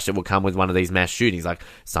backlash that will come with one of these mass shootings. Like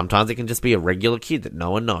sometimes it can just be a regular kid that no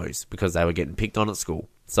one knows because they were getting picked on at school.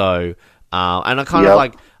 So, and I kind of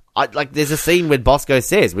like, there's a scene where Bosco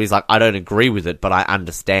says, where he's like, I don't agree with it, but I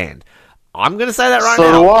understand. I'm going to say that right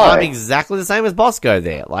now. I'm exactly the same as Bosco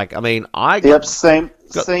there. Like, I mean, same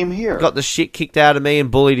here. Got the shit kicked out of me and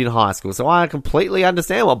bullied in high school, so I completely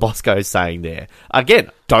understand what Bosco's saying there. Again,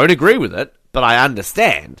 don't agree with it, but I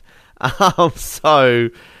understand. So,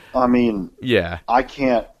 I mean, yeah, I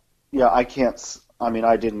can't. I mean,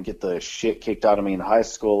 I didn't get the shit kicked out of me in high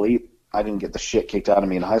school. I didn't get the shit kicked out of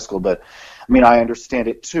me in high school, but I mean, I understand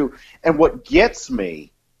it too. And what gets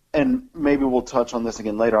me, and maybe we'll touch on this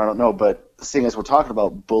again later, I don't know, but seeing as we're talking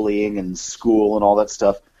about bullying and school and all that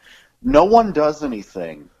stuff, no one does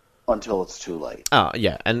anything until it's too late. Oh,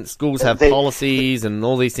 yeah, and schools have policies and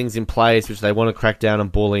all these things in place which they want to crack down on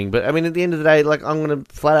bullying. But, I mean, at the end of the day, like, I'm going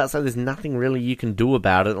to flat out say there's nothing really you can do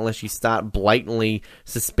about it unless you start blatantly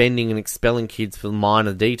suspending and expelling kids for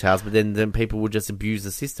minor details, but then people will just abuse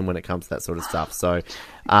the system when it comes to that sort of stuff. So,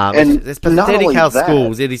 it's pathetic how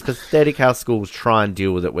it is pathetic how schools try and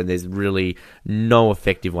deal with it when there's really no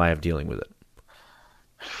effective way of dealing with it.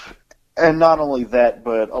 And not only that,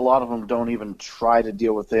 but a lot of them don't even try to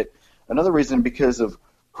deal with it. Another reason because of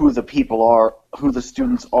who the people are, who the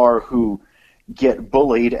students are who get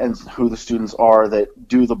bullied, and who the students are that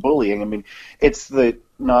do the bullying. I mean, it's the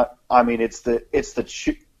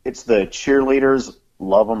cheerleaders,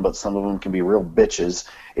 love them, but some of them can be real bitches.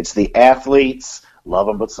 It's the athletes, love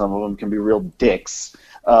them, but some of them can be real dicks.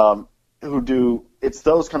 It's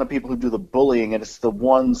those kind of people who do the bullying, and it's the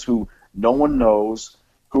ones who no one knows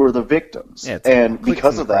who are the victims. Yeah, and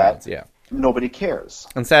because of that, yeah. nobody cares.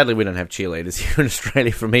 And sadly, we don't have cheerleaders here in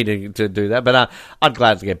Australia for me to do that. But I'd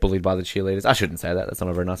glad to get bullied by the cheerleaders. I shouldn't say that. That's not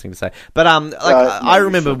a very nice thing to say. But I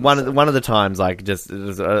remember one of the times, like, just it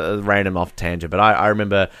was a random off tangent. But I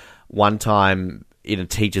remember one time in a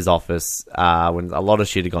teacher's office when a lot of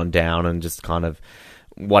shit had gone down and just kind of.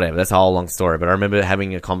 Whatever, that's a whole long story, but I remember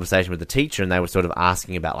having a conversation with the teacher and they were sort of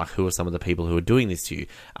asking about, like, who are some of the people who are doing this to you.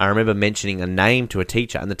 I remember mentioning a name to a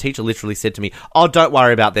teacher and the teacher literally said to me, "Oh, don't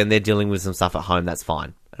worry about them, they're dealing with some stuff at home, that's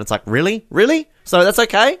fine." And it's like, really? Really? So that's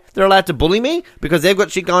okay? They're allowed to bully me because they've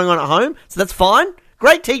got shit going on at home? So that's fine?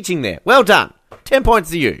 Great teaching there. Well done. 10 points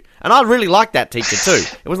to you. And I really liked that teacher too.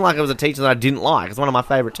 It wasn't like it was a teacher that I didn't like. It's one of my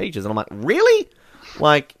favourite teachers. And I'm like, really?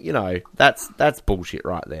 Like, you know, that's bullshit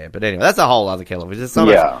right there. But anyway, that's a whole other kettle of fish. There's so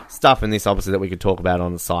much stuff in this, obviously, that we could talk about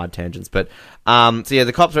on the side tangents. But, so yeah,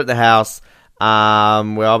 the cops are at the house.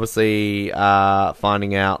 We're obviously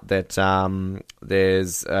finding out that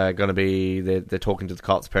there's going to be... They're talking to the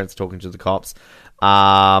cops. Parents are talking to the cops.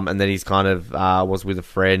 And then he's kind of was with a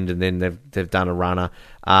friend, and then they've done a runner.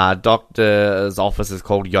 Doctor's office is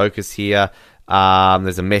called Yokas here.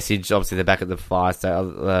 There's a message. Obviously, they're back at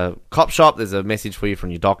the cop shop. There's a message for you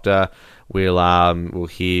from your doctor. We'll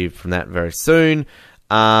hear from that very soon.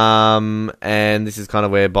 And this is kind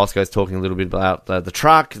of where Bosco's talking a little bit about the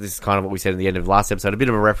truck. This is kind of what we said at the end of the last episode. A bit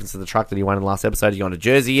of a reference to the truck that he won in the last episode. You gone to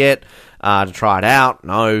Jersey yet to try it out?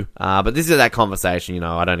 No. But this is that conversation. You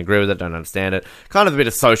know, I don't agree with it. Don't understand it. Kind of a bit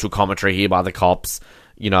of social commentary here by the cops.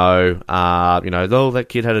 Though that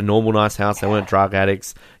kid had a normal, nice house. They weren't drug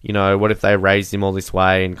addicts. You know, what if they raised him all this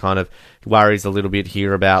way? And kind of worries a little bit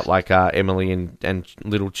here about, like, Emily and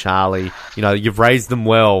little Charlie. You know, you've raised them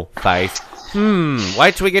well, Faith.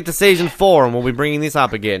 Wait till we get to season 4 and we'll be bringing this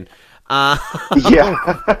up again. Yeah.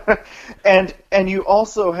 and you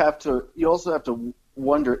also have to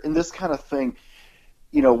wonder, in this kind of thing,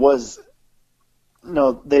 you know,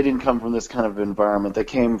 no, they didn't come from this kind of environment. They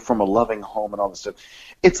came from a loving home and all this stuff.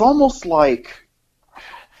 It's almost like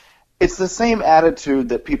it's the same attitude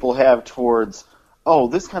that people have towards, oh,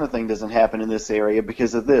 this kind of thing doesn't happen in this area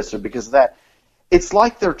because of this or because of that. It's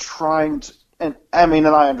like they're trying to, and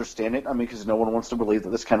I understand it, because no one wants to believe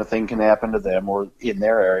that this kind of thing can happen to them or in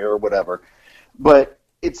their area or whatever. But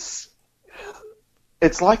it's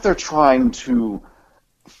like they're trying to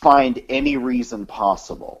find any reason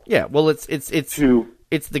possible. Yeah, well, it's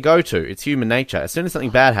the go-to. It's human nature. As soon as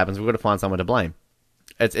something bad happens, we've got to find someone to blame.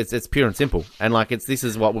 It's pure and simple. And like this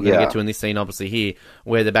is what we're going to get to in this scene, obviously here,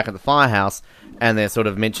 where they're back at the firehouse and they're sort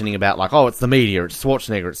of mentioning about, like, oh, it's the media, it's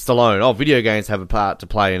Schwarzenegger, it's Stallone. Oh, video games have a part to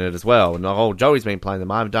play in it as well. And oh, Joey's been playing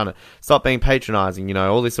them. I haven't done it. Stop being patronising. You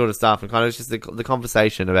know, all this sort of stuff. And kind of it's just the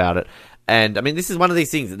conversation about it. And, this is one of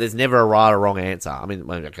these things that there's never a right or wrong answer. I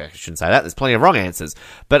shouldn't say that. There's plenty of wrong answers.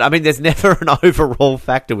 But, there's never an overall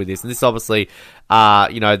factor with this. And this obviously,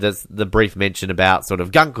 there's the brief mention about sort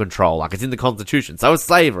of gun control. Like, it's in the Constitution. So is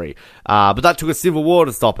slavery. But that took a civil war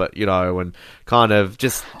to stop it, and kind of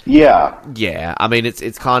just... Yeah. Yeah.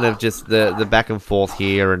 It's kind of just the back and forth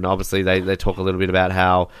here. And obviously they talk a little bit about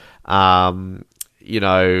how...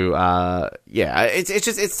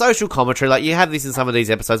 it's social commentary. Like, you have this in some of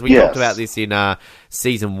these episodes. We talked about this in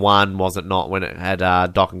season 1, was it not, when it had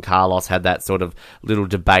Doc and Carlos had that sort of little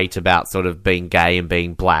debate about sort of being gay and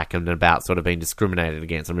being black and about sort of being discriminated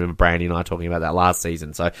against. I remember Brandy and I talking about that last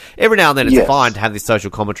season. So every now and then it's fine to have this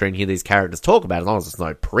social commentary and hear these characters talk about it, as long as it's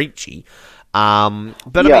not preachy. Go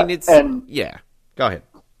ahead.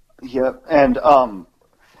 Yeah, and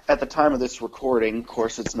at the time of this recording, of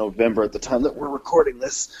course it's November at the time that we're recording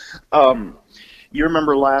this, you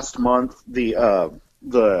remember last month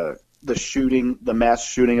the shooting, the mass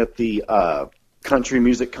shooting at the country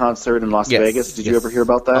music concert in Las Vegas? Did you ever hear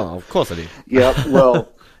about that? Oh, of course I did. Yeah,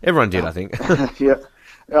 well... Everyone did, I think. Yeah.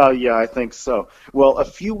 Yeah, I think so. Well, a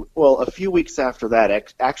few weeks after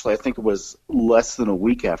that, actually, I think it was less than a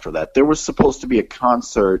week after that, there was supposed to be a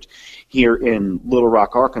concert here in Little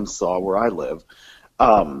Rock, Arkansas, where I live.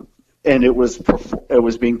 And it was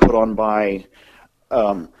being put on by,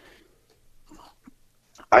 I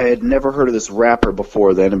had never heard of this rapper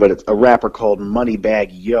before then, but it's a rapper called Moneybagg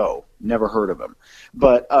Yo. Never heard of him.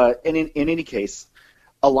 But in any case,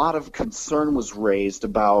 a lot of concern was raised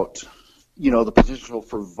about, the potential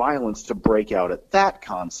for violence to break out at that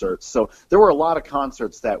concert. So there were a lot of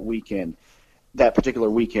concerts that particular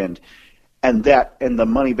weekend. And the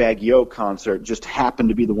Moneybagg Yo concert just happened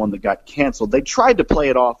to be the one that got canceled. They tried to play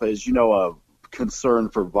it off as, a concern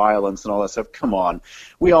for violence and all that stuff. Come on.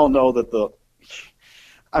 We all know that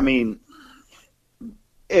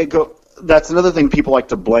that's another thing people like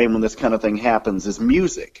to blame when this kind of thing happens is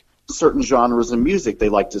music. certain genres of music they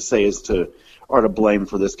like to say are to blame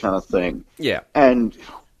for this kind of thing. Yeah. And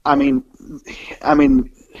I mean,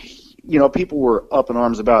 people were up in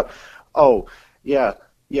arms about, oh, yeah,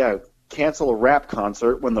 cancel a rap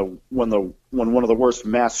concert when one of the worst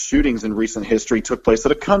mass shootings in recent history took place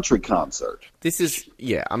at a country concert. This is,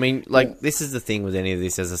 this is the thing with any of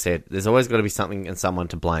this, as I said, there's always got to be something and someone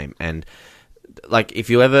to blame. And, like, if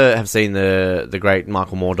you ever have seen the great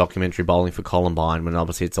Michael Moore documentary Bowling for Columbine, when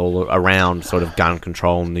obviously it's all around sort of gun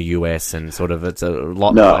control in the US and sort of it's a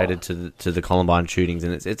lot related to the Columbine shootings,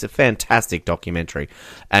 and it's a fantastic documentary.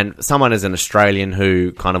 And someone as an Australian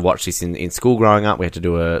who kind of watched this in school growing up, we had to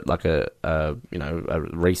do a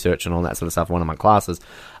research and all that sort of stuff in one of my classes.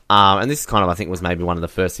 And this kind of, I think, was maybe one of the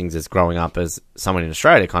first things as growing up as someone in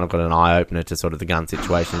Australia kind of got an eye-opener to sort of the gun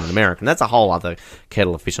situation in America. And that's a whole other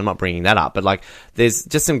kettle of fish. I'm not bringing that up. But, like, there's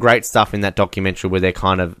just some great stuff in that documentary where they're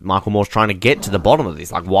kind of, Michael Moore's trying to get to the bottom of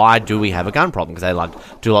this. Like, why do we have a gun problem? Because they,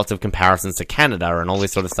 like, do lots of comparisons to Canada and all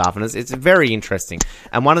this sort of stuff. And it's very interesting.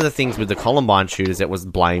 And one of the things with the Columbine shooters that was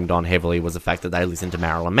blamed on heavily was the fact that they listened to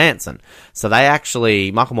Marilyn Manson. So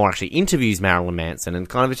Michael Moore actually interviews Marilyn Manson, and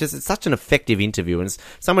kind of, it's such an effective interview. And it's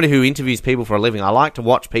someone who interviews people for a living. I like to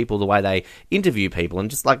watch people the way they interview people, and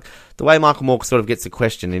just like the way Michael Moore sort of gets a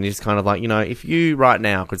question, and he's kind of like, if you right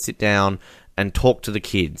now could sit down and talk to the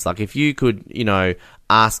kids, like if you could,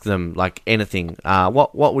 ask them like anything,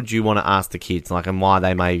 what would you want to ask the kids, like, and why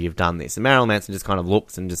they may have done this? And Marilyn Manson just kind of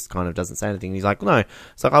looks and just kind of doesn't say anything. He's like, no,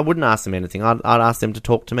 it's like I wouldn't ask them anything. I'd ask them to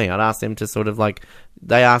talk to me. I'd ask them to sort of like,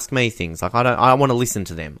 they ask me things. Like, I want to listen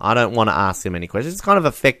to them. I don't want to ask them any questions. It's kind of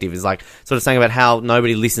effective. It's like sort of saying about how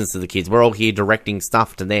nobody listens to the kids. We're all here directing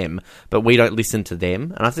stuff to them, but we don't listen to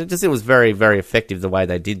them. And I think it was very, very effective the way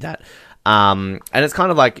they did that. And it's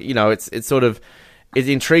kind of like, it's sort of, it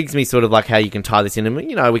intrigues me sort of like how you can tie this in, and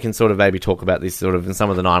we can sort of maybe talk about this sort of in some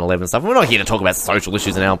of the 9/11 stuff. We're not here to talk about social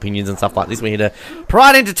issues and our opinions and stuff like this. We're here to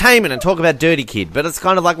provide entertainment and talk about Dirty Kid. But it's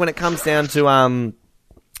kind of like when it comes down to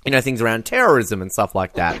things around terrorism and stuff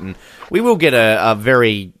like that. And we will get a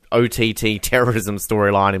very OTT terrorism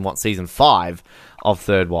storyline in season 5 of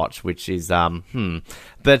Third Watch, which is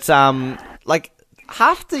but like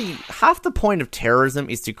half the point of terrorism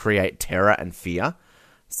is to create terror and fear.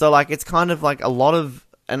 So, like, it's kind of like a lot of,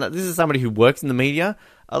 and this is somebody who works in the media.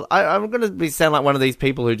 I'm going to sound like one of these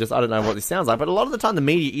people who just, I don't know what this sounds like, but a lot of the time the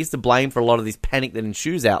media is to blame for a lot of this panic that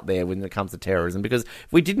ensues out there when it comes to terrorism, because if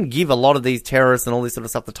we didn't give a lot of these terrorists and all this sort of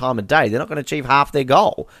stuff the time of day, they're not going to achieve half their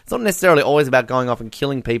goal. It's not necessarily always about going off and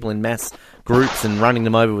killing people in mass groups and running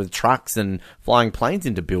them over with trucks and flying planes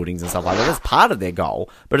into buildings and stuff like that. That's part of their goal,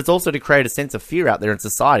 but it's also to create a sense of fear out there in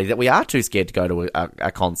society that we are too scared to go to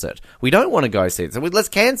a concert. We don't want to go see it, so let's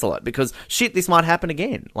cancel it because shit, this might happen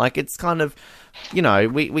again. Like, it's kind of,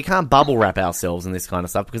 we can't bubble wrap ourselves in this kind of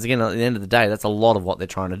stuff, because again, at the end of the day, that's a lot of what they're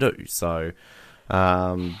trying to do. So,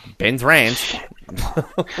 Ben's rant.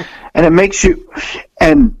 And it makes you,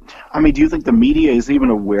 and I mean, do you think the media is even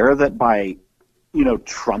aware that by,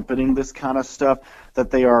 trumpeting this kind of stuff,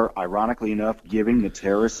 that they are, ironically enough, giving the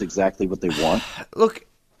terrorists exactly what they want? Look,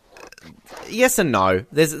 yes and no.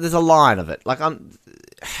 There's a line of it. Like,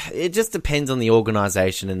 it just depends on the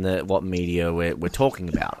organisation and what media we're talking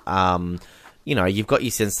about. You've got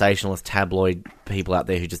your sensationalist tabloid people out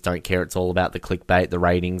there who just don't care. It's all about the clickbait, the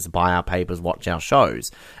ratings, buy our papers, watch our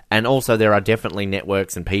shows. And also there are definitely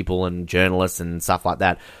networks and people and journalists and stuff like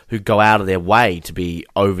that who go out of their way to be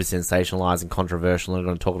over-sensationalised and controversial and are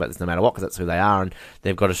going to talk about this no matter what, because that's who they are, and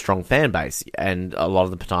they've got a strong fan base. And a lot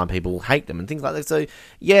of the time people hate them and things like that. So,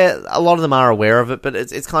 yeah, a lot of them are aware of it, but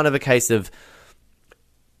it's kind of a case of,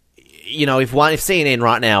 if CNN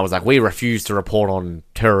right now was like, we refuse to report on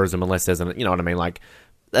terrorism unless there's you know what I mean? Like,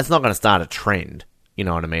 that's not going to start a trend. You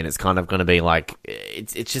know what I mean? It's kind of going to be like,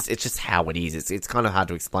 it's just how it is. It's kind of hard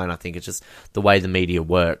to explain, I think. It's just the way the media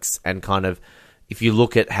works. And kind of, if you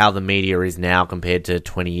look at how the media is now compared to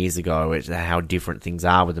 20 years ago, it's how different things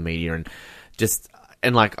are with the media.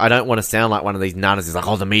 And like, I don't want to sound like one of these nutters who's like,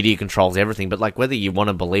 oh, the media controls everything. But like, whether you want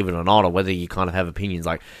to believe it or not, or whether you kind of have opinions,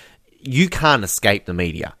 like, you can't escape the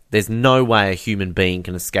media. There's no way a human being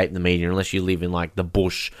can escape the media unless you live in, like, the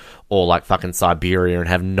bush or, like, fucking Siberia and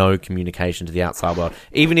have no communication to the outside world.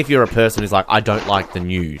 Even if you're a person who's like, I don't like the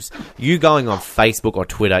news, you going on Facebook or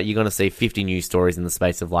Twitter, you're going to see 50 news stories in the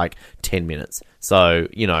space of, like, 10 minutes. So,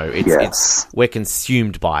 we're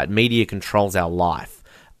consumed by it. Media controls our life.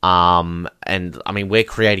 And, I mean, we're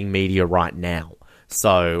creating media right now.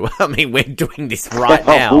 So, I mean, we're doing this right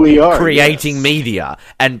now, we are, creating media,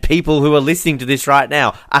 and people who are listening to this right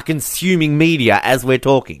now are consuming media as we're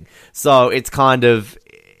talking. So it's kind of,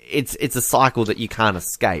 it's a cycle that you can't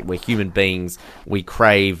escape. We're human beings. We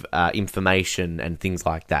crave information and things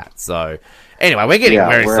like that. So anyway, we're getting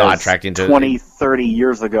very sidetracked into 20, 30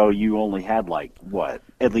 years ago, you only had like what?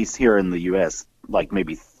 At least here in the U.S., like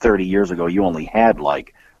maybe 30 years ago, you only had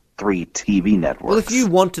like 3 TV networks. Well, if you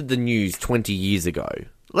wanted the news 20 years ago,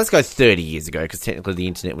 let's go 30 years ago, because technically the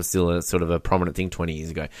internet was still a sort of a prominent thing 20 years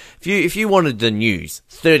ago. If you wanted the news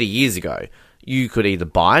 30 years ago, you could either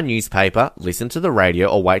buy a newspaper, listen to the radio,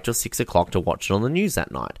 or wait till 6 o'clock to watch it on the news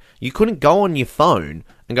that night. You couldn't go on your phone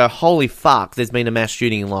and go, holy fuck, there's been a mass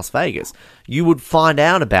shooting in Las Vegas. You would find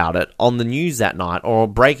out about it on the news that night, or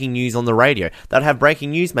breaking news on the radio. They'd have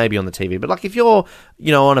breaking news maybe on the TV. But like if you're,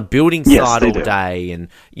 on a building site all day and,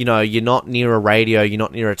 you're not near a radio, you're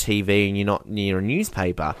not near a TV, and you're not near a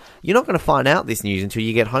newspaper, you're not going to find out this news until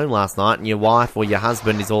you get home last night and your wife or your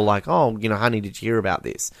husband is all like, oh, honey, did you hear about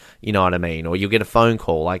this? You know what I mean? Or you'll get a phone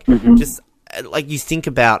call. Like, just... Like, you think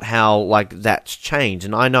about how, like, that's changed.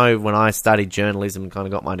 And I know when I studied journalism and kind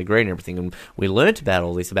of got my degree and everything, and we learnt about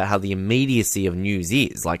all this, about how the immediacy of news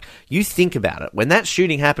is. Like, you think about it. When that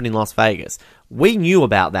shooting happened in Las Vegas, we knew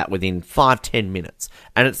about that within 5-10 minutes.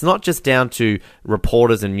 And it's not just down to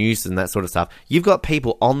reporters and news and that sort of stuff. You've got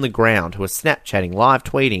people on the ground who are Snapchatting, live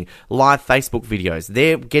tweeting, live Facebook videos.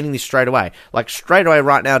 They're getting this straight away. Like, straight away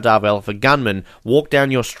right now, Darvell, if a gunman walked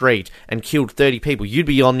down your street and killed 30 people, you'd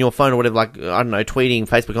be on your phone or whatever, like, I don't know, tweeting,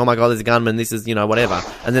 Facebook, oh my God, there's a gunman, this is, whatever.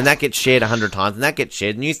 And then that gets shared 100 times, and that gets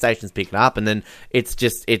shared. News stations pick it up, and then it's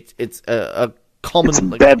just, it's a common... It's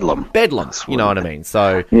bedlam. Bedlam, you know what I mean?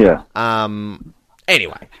 So, yeah.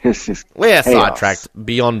 Anyway, it's just we are chaos. sidetracked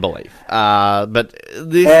beyond belief. But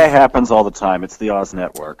this it happens all the time. It's the Oz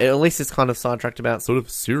Network. At least it's kind of sidetracked about sort of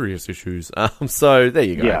serious issues. So there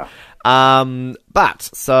you go. Yeah. But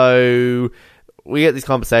so we get this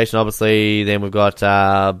conversation. Obviously, then we've got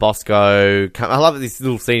Bosco. I love this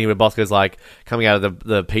little scene where Bosco's like coming out of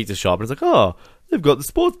the pizza shop, and it's like, oh, they've got the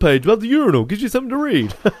sports page about the urinal. Gives you something to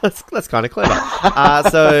read. that's kind of clever.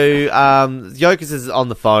 So Yokas is on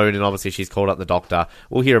the phone, and obviously she's called up the doctor.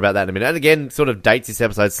 We'll hear about that in a minute. And again, sort of dates this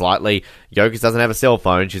episode slightly. Yokas doesn't have a cell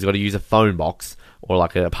phone. She's got to use a phone box or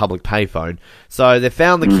like a public payphone. So they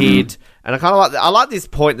found the kid, and I like this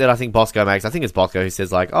point that I think Bosco makes. I think it's Bosco who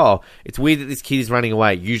says like, oh, it's weird that this kid is running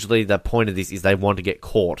away. Usually the point of this is they want to get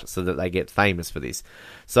caught so that they get famous for this.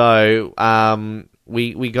 So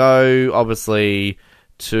we go obviously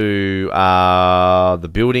to the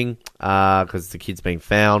building because the kid's being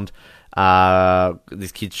found.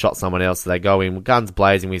 This kid shot someone else, so they go in, guns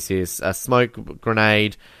blazing. We see a smoke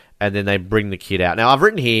grenade, and then they bring the kid out. Now, I've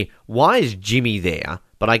written here, why is Jimmy there?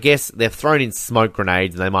 But I guess they've thrown in smoke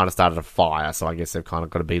grenades, and they might have started a fire, so I guess they've kind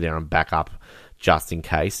of got to be there and back up just in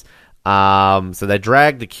case. So they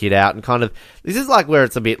drag the kid out, and kind of... This is like where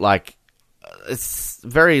it's a bit like... It's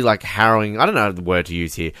very, like, harrowing. I don't know the word to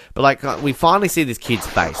use here. But, like, we finally see this kid's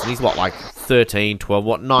face. And he's, what, like, 13, 12,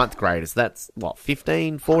 what, 9th graders? That's, what,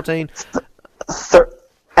 15, 14?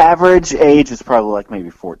 Average age is probably, like,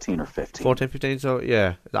 maybe 14 or 15. 14, 15, so,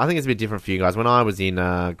 yeah. I think it's a bit different for you guys. When I was in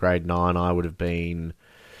grade 9, I would have been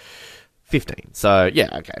 15. So,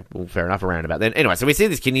 yeah, okay. Well, fair enough, around about then. Anyway, so we see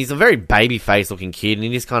this kid, and he's a very baby-face-looking kid, and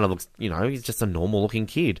he just kind of looks, he's just a normal-looking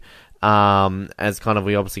kid. As kind of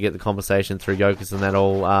we obviously get the conversation through Yokas and that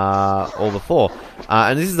all before.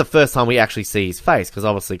 And this is the first time we actually see his face, because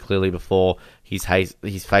obviously clearly before his face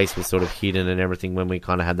was sort of hidden and everything when we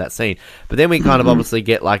kind of had that scene. But then we kind of obviously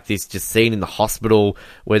get like this just scene in the hospital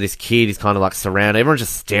where this kid is kind of like surrounded. Everyone's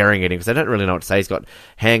just staring at him because they don't really know what to say. He's got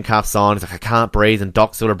handcuffs on. He's like, I can't breathe. And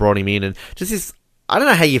Doc sort of brought him in. And just this, I don't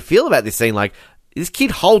know how you feel about this scene. Like, this kid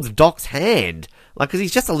holds Doc's hand. Like, because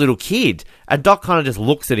he's just a little kid. And Doc kind of just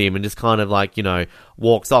looks at him and just kind of like,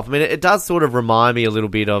 walks off. I mean, it does sort of remind me a little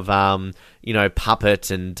bit of,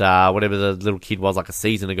 Puppet and whatever the little kid was like a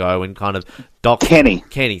season ago, and kind of Doc... Kenny,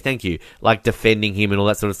 thank you. Like, defending him and all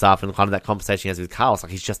that sort of stuff, and kind of that conversation he has with Carl. It's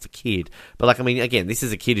like, he's just a kid. But, like, I mean, again, this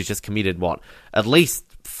is a kid who's just committed, at least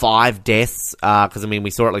 5 deaths, because, I mean,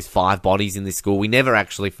 we saw at least 5 bodies in this school. We never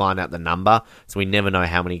actually find out the number, so we never know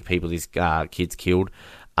how many people this kid's killed.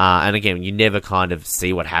 And again, you never kind of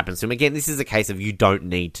see what happens to him. Again, this is a case of you don't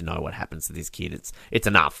need to know what happens to this kid. It's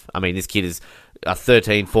enough. I mean, this kid is a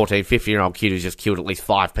 13, 14, 15-year-old kid who's just killed at least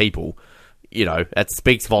 5 people. That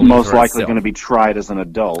speaks volumes. Most likely going to be tried as an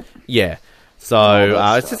adult. Yeah.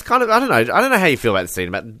 So, it's just kind of, I don't know how you feel about the scene,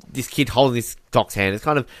 about this kid holding this Doc's hand. It's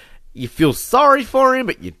kind of, you feel sorry for him,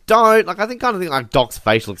 but you don't. Like, I think like Doc's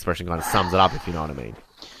facial expression kind of sums it up, if you know what I mean.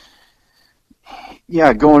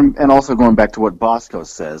 Yeah, going back to what Bosco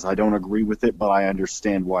says, I don't agree with it, but I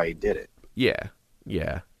understand why he did it. Yeah.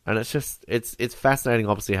 And And it's just, it's fascinating,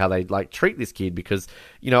 obviously, how they, like, treat this kid because,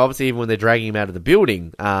 you know, obviously even when they're dragging him out of the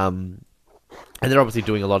building, and they're obviously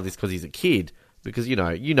doing a lot of this because he's a kid, because, you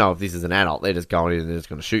know, if this is an adult, they're just going in and they're just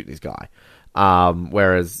going to shoot this guy.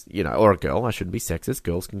 Whereas, you know, or a girl, I shouldn't be sexist,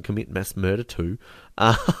 girls can commit mass murder too.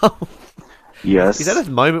 Yes. Is that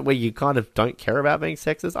a moment where you kind of don't care about being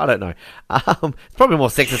sexist? I don't know. It's probably more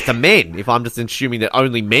sexist to men if I'm just assuming that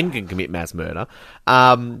only men can commit mass murder.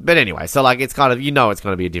 But anyway, so like it's kind of, you know, it's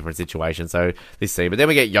going to be a different situation. So this scene, but then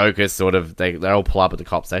we get Yokas sort of, they all pull up at the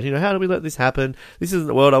cop station. You know, how do we let this happen? This isn't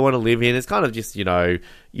the world I want to live in. It's kind of just, you know,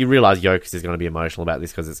 you realise Yokas is going to be emotional about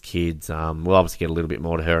this because it's kids. We'll obviously get a little bit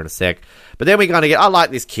more to her in a sec. But then we kind of get, I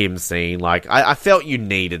like this Kim scene. Like, I felt you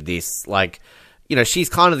needed this. Like, you know, she's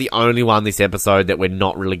kind of the only one this episode that we're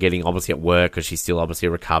not really getting, obviously, at work because she's still obviously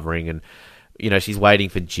recovering. And, you know, she's waiting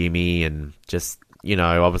for Jimmy and just, you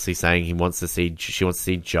know, obviously saying she wants to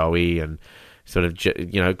see Joey and sort of,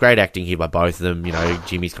 you know, great acting here by both of them. You know,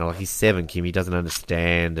 Jimmy's kind of like, he's 7, Kim, he doesn't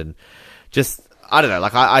understand. And just, I don't know,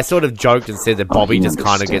 like, I sort of joked and said that Bobby just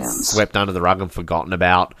kind of gets swept under the rug and forgotten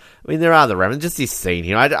about. I mean, there are the remnants, just this scene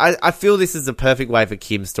here. I feel this is the perfect way for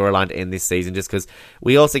Kim's storyline to end this season, just because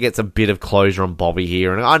we also get some bit of closure on Bobby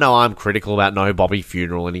here. And I know I'm critical about no Bobby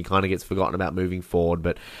funeral, and he kind of gets forgotten about moving forward,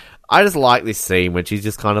 but I just like this scene when she's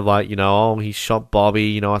just kind of like, you know, oh, he shot Bobby,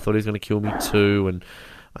 you know, I thought he was going to kill me too, and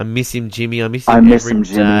I miss him, Jimmy. I miss him every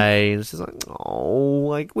day. And it's just like, oh,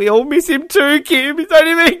 like, we all miss him too, Kim. He's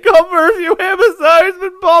only been gone for a few episodes,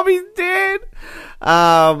 but Bobby's dead.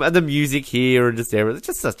 And the music here and just everything. It's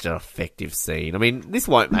just such an effective scene. I mean, this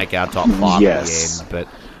won't make our top 5 at the end, but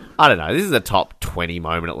I don't know. This is a top 20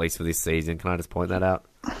 moment, at least, for this season. Can I just point that out?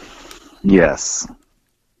 Yes.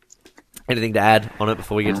 Anything to add on it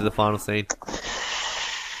before we get to the final scene?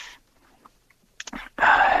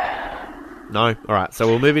 No? Alright, so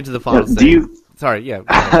we'll move into the final scene. Sorry, yeah.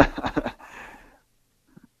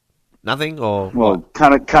 Nothing, or well, what?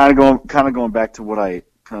 kind of going back to what I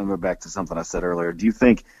kind of go back to something I said earlier. Do you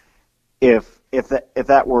think if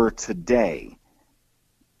that were today,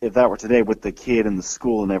 with the kid in the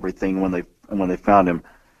school and everything when they found him,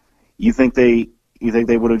 you think they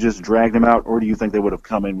would have just dragged him out, or do you think they would have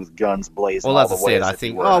come in with guns blazing? Well, as I said, I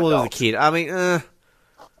think, oh, well, it was a kid. I mean,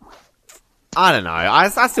 I don't know.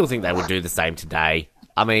 I still think they would do the same today.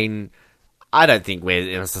 I mean, I don't think we're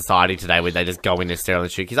in a society today where they just go in necessarily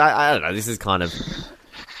and shoot kids. I don't know. This is kind of,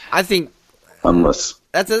 I think, unless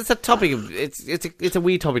it's a topic of it's a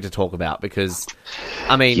weird topic to talk about because,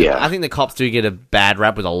 I mean, yeah. I think the cops do get a bad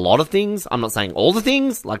rap with a lot of things. I'm not saying all the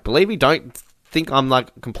things. Like, believe me, don't think I'm like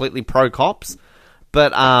completely pro cops,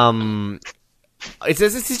 but it's a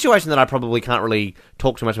situation that I probably can't really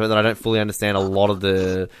talk too much about. That I don't fully understand a lot of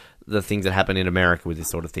the things that happen in America with this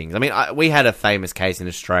sort of things. I mean, we had a famous case in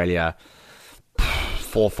Australia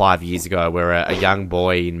 4 or 5 years ago where a young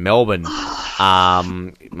boy in Melbourne,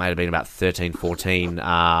 it may have been about 13, 14,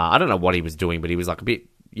 I don't know what he was doing, but he was like a bit,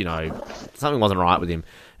 you know, something wasn't right with him.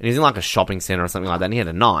 And he was in like a shopping centre or something like that, and he had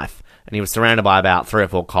a knife. And he was surrounded by about 3 or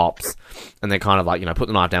 4 cops, and they're kind of like, you know, put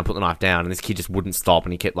the knife down, and this kid just wouldn't stop,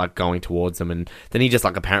 and he kept, like, going towards them, and then he just,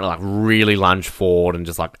 like, apparently, like, really lunged forward and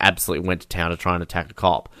just, like, absolutely went to town to try and attack a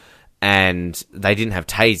cop. And they didn't have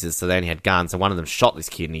tasers, so they only had guns, so one of them shot this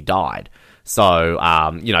kid, and he died. So,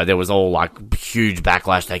 you know, there was all, like, huge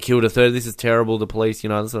backlash. They killed a third, this is terrible, the police, you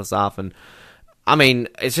know, this sort of stuff, and, I mean,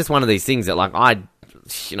 it's just one of these things that, like,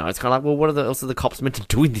 you know, it's kind of like, well, what else are the cops meant to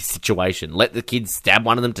do in this situation? Let the kids stab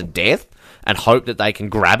one of them to death and hope that they can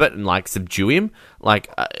grab it and, like, subdue him? Like,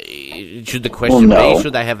 should the question be,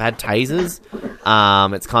 should they have had tasers?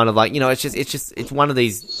 It's kind of like, you know, it's one of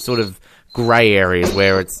these sort of grey areas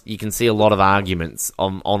where you can see a lot of arguments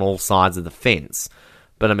on all sides of the fence.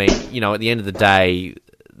 But, I mean, you know, at the end of the day,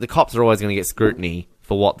 the cops are always going to get scrutiny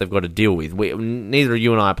for what they've got to deal with. Neither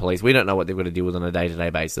you and I are police. We don't know what they've got to deal with on a day-to-day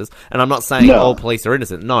basis. And I'm not saying all police are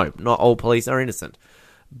innocent. No, not all police are innocent.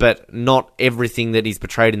 But not everything that is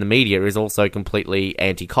portrayed in the media is also completely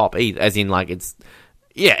anti-cop, either. As in, like, it's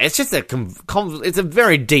just it's a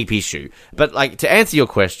very deep issue. But, like, to answer your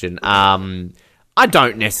question, I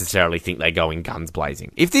don't necessarily think they go in guns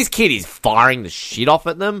blazing. If this kid is firing the shit off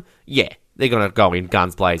at them, yeah, they're going to go in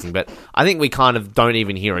guns blazing. But I think we kind of don't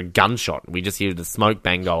even hear a gunshot. We just hear the smoke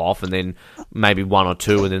bang go off and then maybe 1 or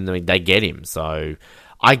 2 and then they get him. So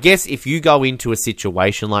I guess if you go into a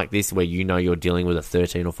situation like this where you know you're dealing with a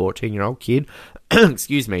 13 or 14-year-old kid,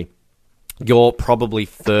 excuse me, your probably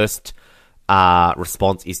first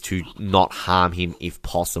response is to not harm him if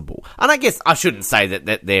possible. And I guess I shouldn't say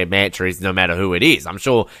that their mantra is no matter who it is. I'm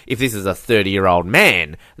sure if this is a 30-year-old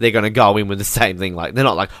man, they're going to go in with the same thing. Like, they're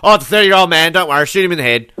not like, oh, it's a 30-year-old man, don't worry, shoot him in the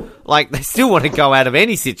head. Like, they still want to go out of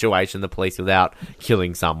any situation, the police, without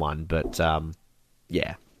killing someone. But,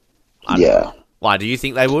 yeah. Yeah. Why, do you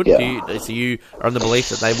think they would? Yeah. So you are on the belief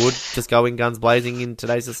that they would just go in guns blazing in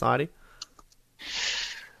today's society?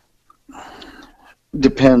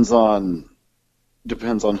 Depends on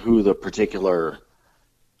who the particular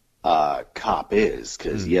cop is,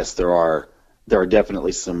 because yes, there are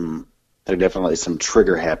definitely some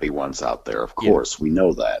trigger happy ones out there. Of course, we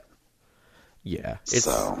know that. Yeah,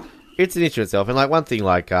 it's an issue itself, and like one thing,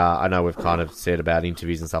 like I know we've kind of said about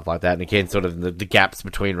interviews and stuff like that, and again, sort of the gaps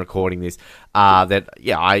between recording this. That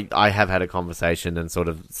I have had a conversation and sort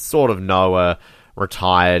of know a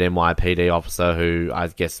retired NYPD officer who I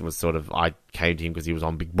guess was I came to him because he was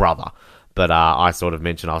on Big Brother. But I sort of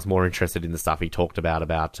mentioned I was more interested in the stuff he talked about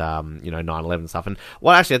 9/11 stuff. And,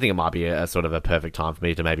 well, actually, I think it might be a sort of a perfect time for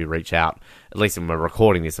me to maybe reach out, at least when we're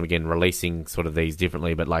recording this, and again, releasing sort of these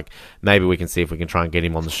differently. But, like, maybe we can see if we can try and get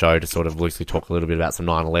him on the show to sort of loosely talk a little bit about some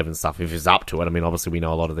 9/11 stuff, if he's up to it. I mean, obviously, we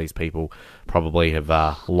know a lot of these people probably have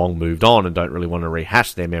long moved on and don't really want to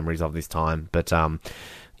rehash their memories of this time. But,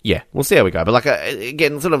 yeah, we'll see how we go. But, like,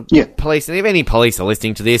 again, sort of police, and if any police are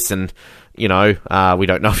listening to this and... we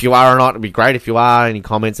don't know if you are or not. It'd be great if you are. Any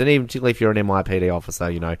comments, and even particularly if you're an NYPD officer,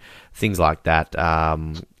 things like that.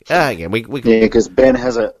 Again, we can... Yeah, because Ben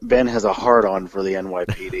has a hard on for the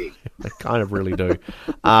NYPD. I kind of really do.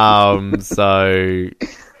 So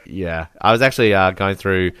yeah, I was actually going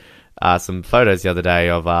through some photos the other day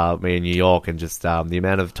of me in New York, and just the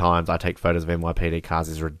amount of times I take photos of NYPD cars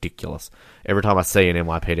is ridiculous. Every time I see an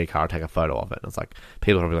NYPD car, I take a photo of it. And it's like,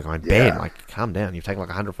 people are probably like, Ben, like, calm down. You've taken like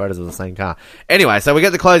 100 photos of the same car. Anyway, so we get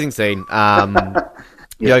the closing scene.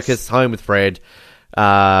 Yokas home with Fred,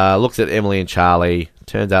 looks at Emily and Charlie,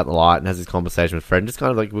 turns out the light, and has this conversation with Fred. And just kind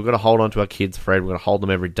of like, we've got to hold on to our kids, Fred. We've got to hold them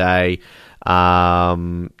every day.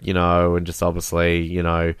 And just obviously,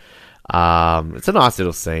 it's a nice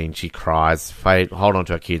little scene. She cries. Hold on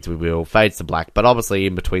to our kids, we will. Fades to black. But obviously,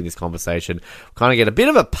 in between this conversation, we kind of get a bit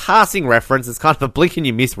of a passing reference. It's kind of a blink and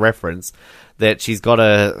you miss reference that she's got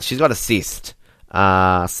a cyst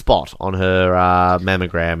spot on her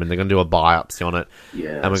mammogram, and they're going to do a biopsy on it.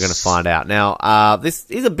 Yes. And we're going to find out. Now, this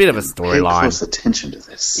is a bit of a storyline. Pay close attention to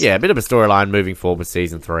this. Yeah, a bit of a storyline moving forward with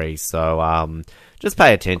season 3. So, just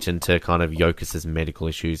pay attention to kind of Yokas' medical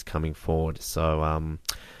issues coming forward. So,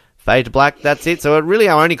 fade to black, that's it. So really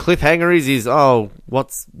our only cliffhanger is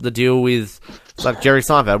what's the deal with, it's like Jerry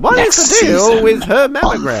Seinfeld, what is the deal with her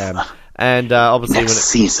mammogram? And obviously next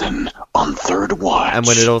season on Third Watch. And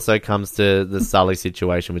when it also comes to the Sully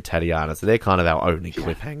situation with Tatiana. So they're kind of our only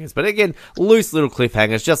cliffhangers. But again, loose little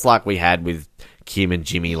cliffhangers, just like we had with Kim and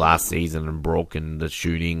Jimmy last season, and Brooke and the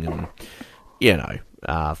shooting, and,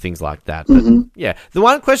 things like that. But, yeah. The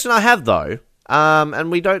one question I have, though,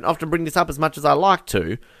 and we don't often bring this up as much as I like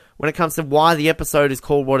to, when it comes to why the episode is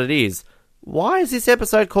called what it is, why is this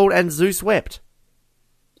episode called And Zeus Wept?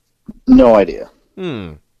 No idea.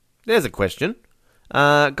 There's a question.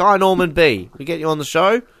 Guy Norman B, we get you on the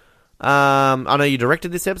show. I know you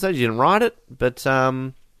directed this episode, you didn't write it, but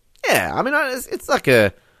yeah, I mean, it's like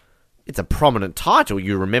it's a prominent title.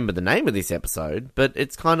 You remember the name of this episode, but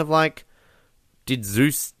it's kind of like, did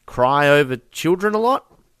Zeus cry over children a lot?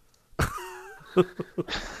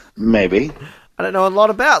 Maybe. I don't know a lot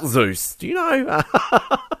about Zeus. Do you know?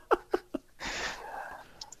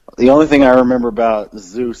 The only thing I remember about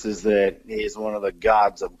Zeus is that he's one of the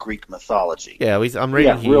gods of Greek mythology. Yeah, I'm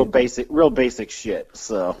reading here. Real basic shit.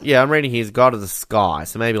 So yeah, I'm reading here. He's god of the sky.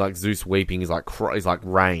 So maybe like Zeus weeping is like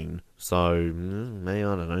rain. So maybe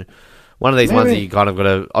I don't know. One of these ones that you kind of got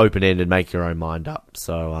to open end and make your own mind up.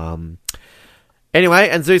 So anyway,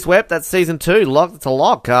 And Zeus Wept, that's season 2. It's a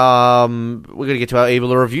lock. We're going to get to our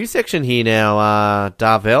Evil review section here now,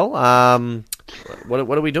 Darvell. What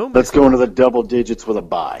are we doing? Let's go into the double digits with a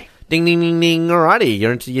bye. Ding, ding, ding, ding. Alrighty,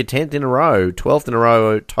 you're into your 10th in a row. 12th in a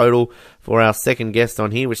row total for our second guest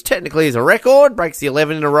on here, which technically is a record. Breaks the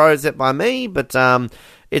 11 in a row set by me, but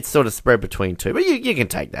it's sort of spread between 2. But you can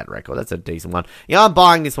take that record. That's a decent one. Yeah, I'm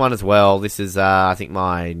buying this one as well. This is, I think,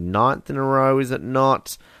 my 9th in a row, is it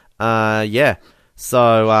not? Yeah.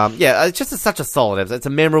 So, yeah, it's just such a solid episode. It's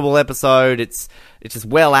a memorable episode. It's just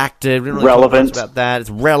well acted. We don't really relevant. talk much about that. It's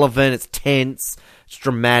relevant. It's tense. It's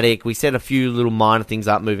dramatic. We set a few little minor things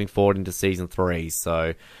up moving forward into season 3.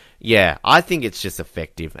 So, yeah, I think it's just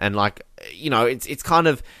effective. And, like, it's kind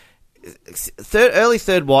of early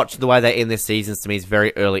third watch. The way they end their seasons to me is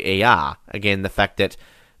very early ER. Again, the fact that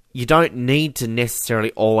you don't need to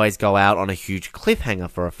necessarily always go out on a huge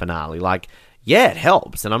cliffhanger for a finale. Like, yeah, it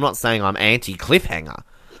helps, and I'm not saying I'm anti-cliffhanger,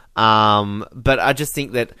 but I just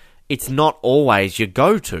think that it's not always your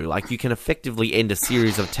go-to. Like, you can effectively end a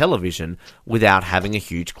series of television without having a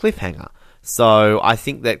huge cliffhanger. So I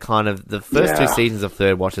think that kind of the first two seasons of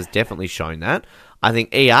Third Watch has definitely shown that. I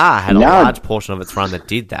think ER had a large portion of its run that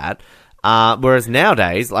did that. Whereas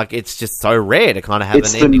nowadays, like, it's just so rare to kind of have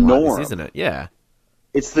an ending like this, isn't it? Yeah.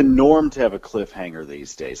 It's the norm to have a cliffhanger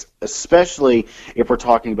these days, especially if we're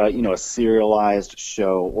talking about, a serialized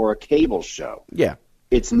show or a cable show. Yeah.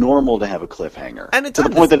 It's normal to have a cliffhanger, and it's to the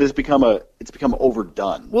point that it's become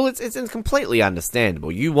overdone. Well, it's completely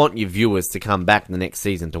understandable. You want your viewers to come back the next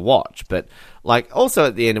season to watch, but like also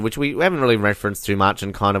at the end, which we haven't really referenced too much,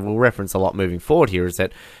 and kind of we'll reference a lot moving forward here, is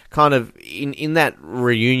that kind of in that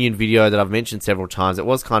reunion video that I've mentioned several times, it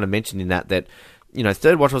was kind of mentioned in that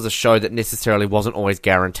Third Watch was a show that necessarily wasn't always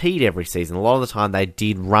guaranteed every season. A lot of the time, they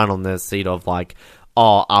did run on the seat of like,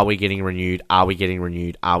 oh, are we getting renewed? Are we getting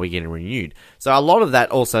renewed? Are we getting renewed? So a lot of that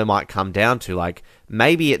also might come down to, like,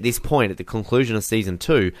 maybe at this point, at the conclusion of Season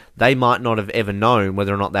 2, they might not have ever known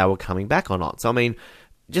whether or not they were coming back or not. So, I mean,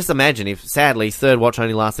 just imagine if, sadly, Third Watch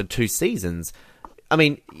only lasted 2 seasons. I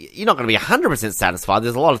mean, you're not going to be 100% satisfied.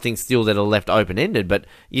 There's a lot of things still that are left open-ended, but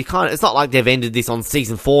it's not like they've ended this on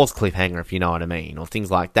Season 4's cliffhanger, if you know what I mean, or things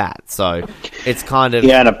like that. So, it's kind of...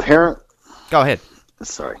 Yeah, and Go ahead.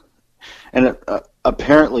 Sorry. And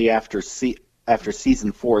apparently after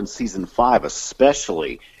Season 4 and Season 5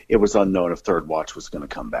 especially, it was unknown if Third Watch was going to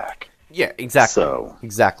come back. Yeah, exactly.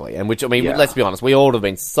 Exactly. And which, I mean, let's be honest, we all would have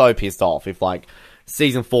been so pissed off if, like,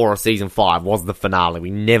 Season 4 or Season 5 was the finale.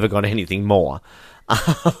 We never got anything more.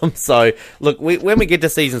 So, look, when we get to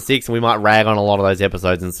Season 6, and we might rag on a lot of those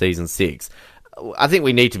episodes in Season 6, I think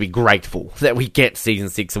we need to be grateful that we get Season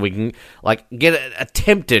 6 so we can, like, get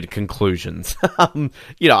attempted conclusions. I'm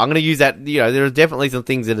going to use that, there are definitely some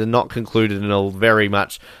things that are not concluded and are very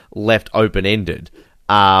much left open-ended.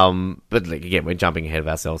 But again, we're jumping ahead of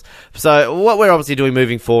ourselves. So what we're obviously doing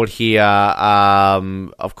moving forward here,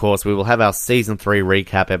 of course, we will have our Season 3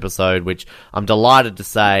 recap episode, which I'm delighted to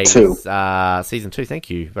say is Season 2. Thank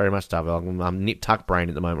you very much, Darvell. I'm nip-tuck brain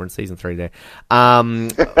at the moment. We're in Season 3 there.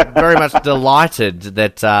 Very much delighted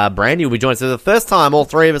that Brandy will be joining. So the first time all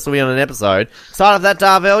three of us will be on an episode. Aside of that,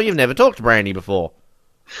 Darvell, you've never talked to Brandy before.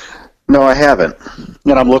 No, I haven't,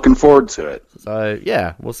 and I'm looking forward to it. So,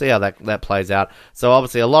 yeah, we'll see how that plays out. So,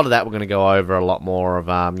 obviously, a lot of that we're going to go over a lot more of,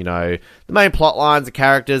 the main plot lines, the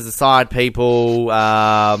characters, the side people,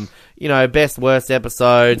 best, worst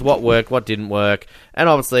episodes, what worked, what didn't work, and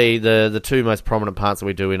obviously the two most prominent parts that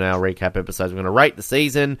we do in our recap episodes. We're going to rate the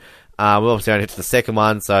season. We'll obviously only hit to the second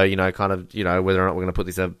one, so, whether or not we're going to put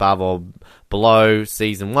this above or below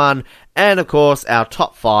Season 1, and, of course, our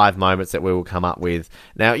top 5 moments that we will come up with.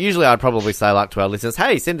 Now, usually I'd probably say, like, to our listeners,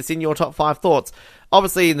 hey, send us in your top 5 thoughts.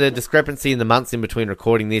 Obviously, the discrepancy in the months in between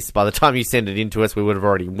recording this, by the time you send it in to us, we would have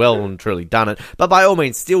already well and truly done it, but by all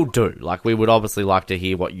means, still do. Like, we would obviously like to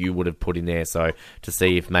hear what you would have put in there, so to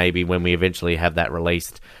see if maybe when we eventually have that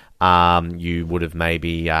released, you would have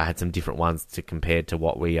maybe had some different ones to compare to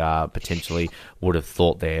what we potentially would have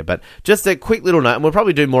thought there. But just a quick little note, and we'll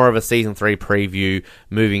probably do more of a Season 3 preview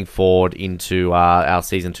moving forward into our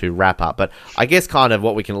Season 2 wrap-up. But I guess kind of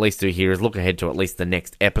what we can at least do here is look ahead to at least the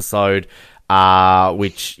next episode,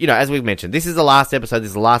 which, as we've mentioned, this is the last episode, this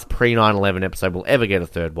is the last pre-9/11 episode we'll ever get a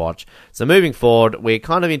Third Watch. So moving forward, we're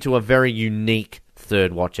kind of into a very unique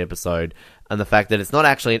Third Watch episode, and the fact that it's not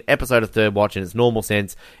actually an episode of Third Watch in its normal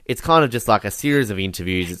sense. It's kind of just like a series of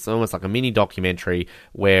interviews. It's almost like a mini documentary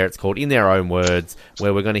where it's called In Their Own Words,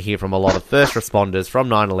 where we're going to hear from a lot of first responders from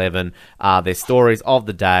 9/11, their stories of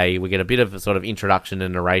the day. We get a bit of a sort of introduction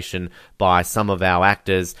and narration by some of our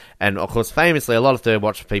actors, and of course, famously, a lot of Third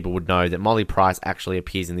Watch people would know that Molly Price actually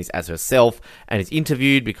appears in this as herself and is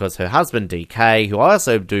interviewed because her husband, DK, who I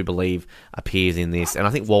also do believe appears in this, and I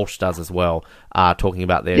think Walsh does as well, talking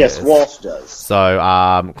about their... Yes, Walsh does.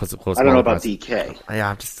 So, because of course, I don't know about DK.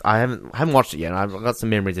 Yeah, I haven't watched it yet. I've got some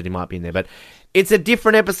memories that he might be in there, but it's a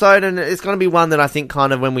different episode, and it's going to be one that I think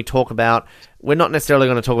kind of when we talk about, we're not necessarily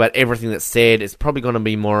going to talk about everything that's said. It's probably going to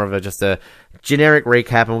be more of just a generic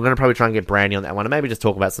recap, and we're going to probably try and get Brandy on that one, and maybe just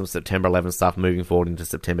talk about some September 11 stuff moving forward into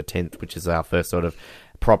September 10th, which is our first sort of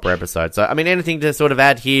proper episode. So, I mean, anything to sort of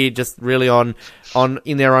add here, just really on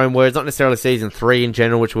In Their Own Words, not necessarily Season 3 in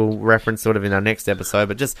general, which we'll reference sort of in our next episode,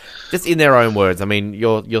 but just In Their Own Words. I mean,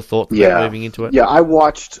 your thoughts moving into it? Yeah, I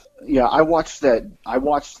watched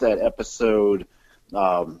that episode.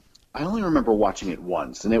 I only remember watching it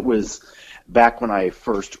once, and it was back when I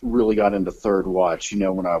first really got into Third Watch,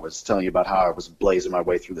 when I was telling you about how I was blazing my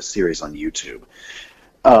way through the series on YouTube.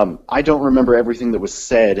 I don't remember everything that was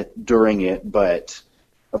said during it, but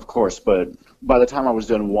by the time I was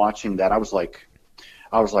done watching that, I was like,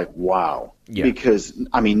 I was like, wow. Yeah. Because,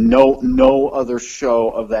 I mean, no other show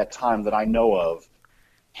of that time that I know of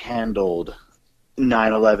handled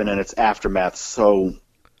 9/11 and its aftermath so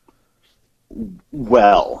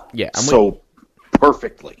well. Yeah. So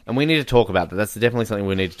perfectly. And we need to talk about that. That's definitely something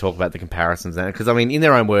we need to talk about, the comparisons. Because, I mean, in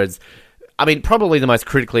their own words, I mean, probably the most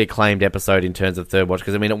critically acclaimed episode in terms of Third Watch,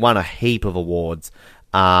 because, I mean, it won a heap of awards.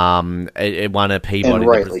 It won a Peabody, and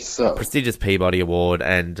rightly so. Prestigious Peabody Award,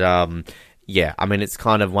 and yeah, I mean, it's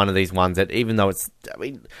kind of one of these ones that, even though it's, I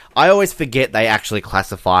mean, I always forget they actually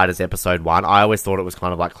classify it as episode 1. I always thought it was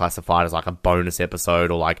kind of like classified as like a bonus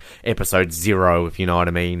episode or like episode 0, if you know what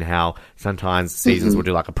I mean. How sometimes seasons will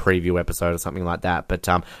do like a preview episode or something like that. But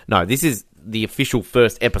no, this is the official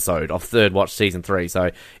first episode of Third Watch Season 3.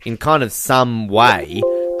 So in kind of some way,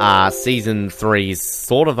 Season 3 is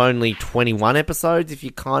sort of only 21 episodes if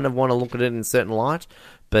you kind of want to look at it in a certain light.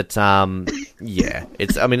 But, yeah,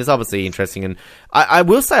 it's obviously interesting. And I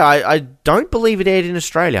will say, I don't believe it aired in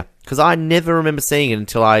Australia, because I never remember seeing it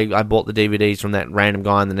until I bought the DVDs from that random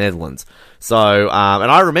guy in the Netherlands. So,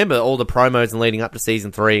 and I remember all the promos and leading up to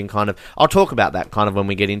Season 3, and kind of, I'll talk about that kind of when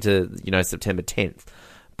we get into, September 10th.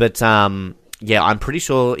 But, yeah, I'm pretty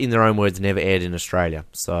sure, in their own words, never aired in Australia.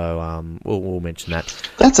 So, we'll mention that.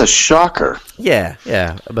 That's a shocker. Yeah.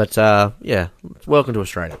 But, yeah, welcome to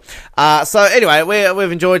Australia. So, anyway,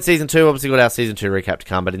 we've enjoyed Season 2. Obviously, got our Season 2 recap to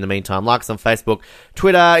come. But in the meantime, like us on Facebook,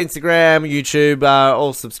 Twitter, Instagram, YouTube,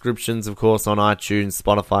 all subscriptions, of course, on iTunes,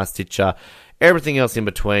 Spotify, Stitcher, everything else in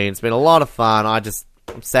between. It's been a lot of fun. I'm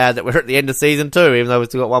sad that we're at the end of Season 2, even though we've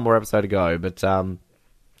still got one more episode to go. But,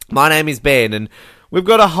 my name is Ben, and we've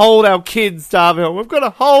got to hold our kids, Darvell. We've got to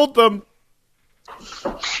hold them.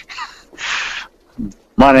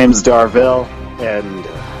 My name's Darvell, and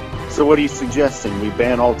so what are you suggesting? We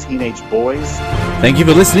ban all teenage boys? Thank you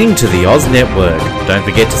for listening to the Oz Network. Don't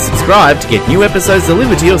forget to subscribe to get new episodes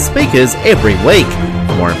delivered to your speakers every week.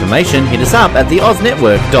 For more information, hit us up at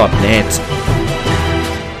theoznetwork.net.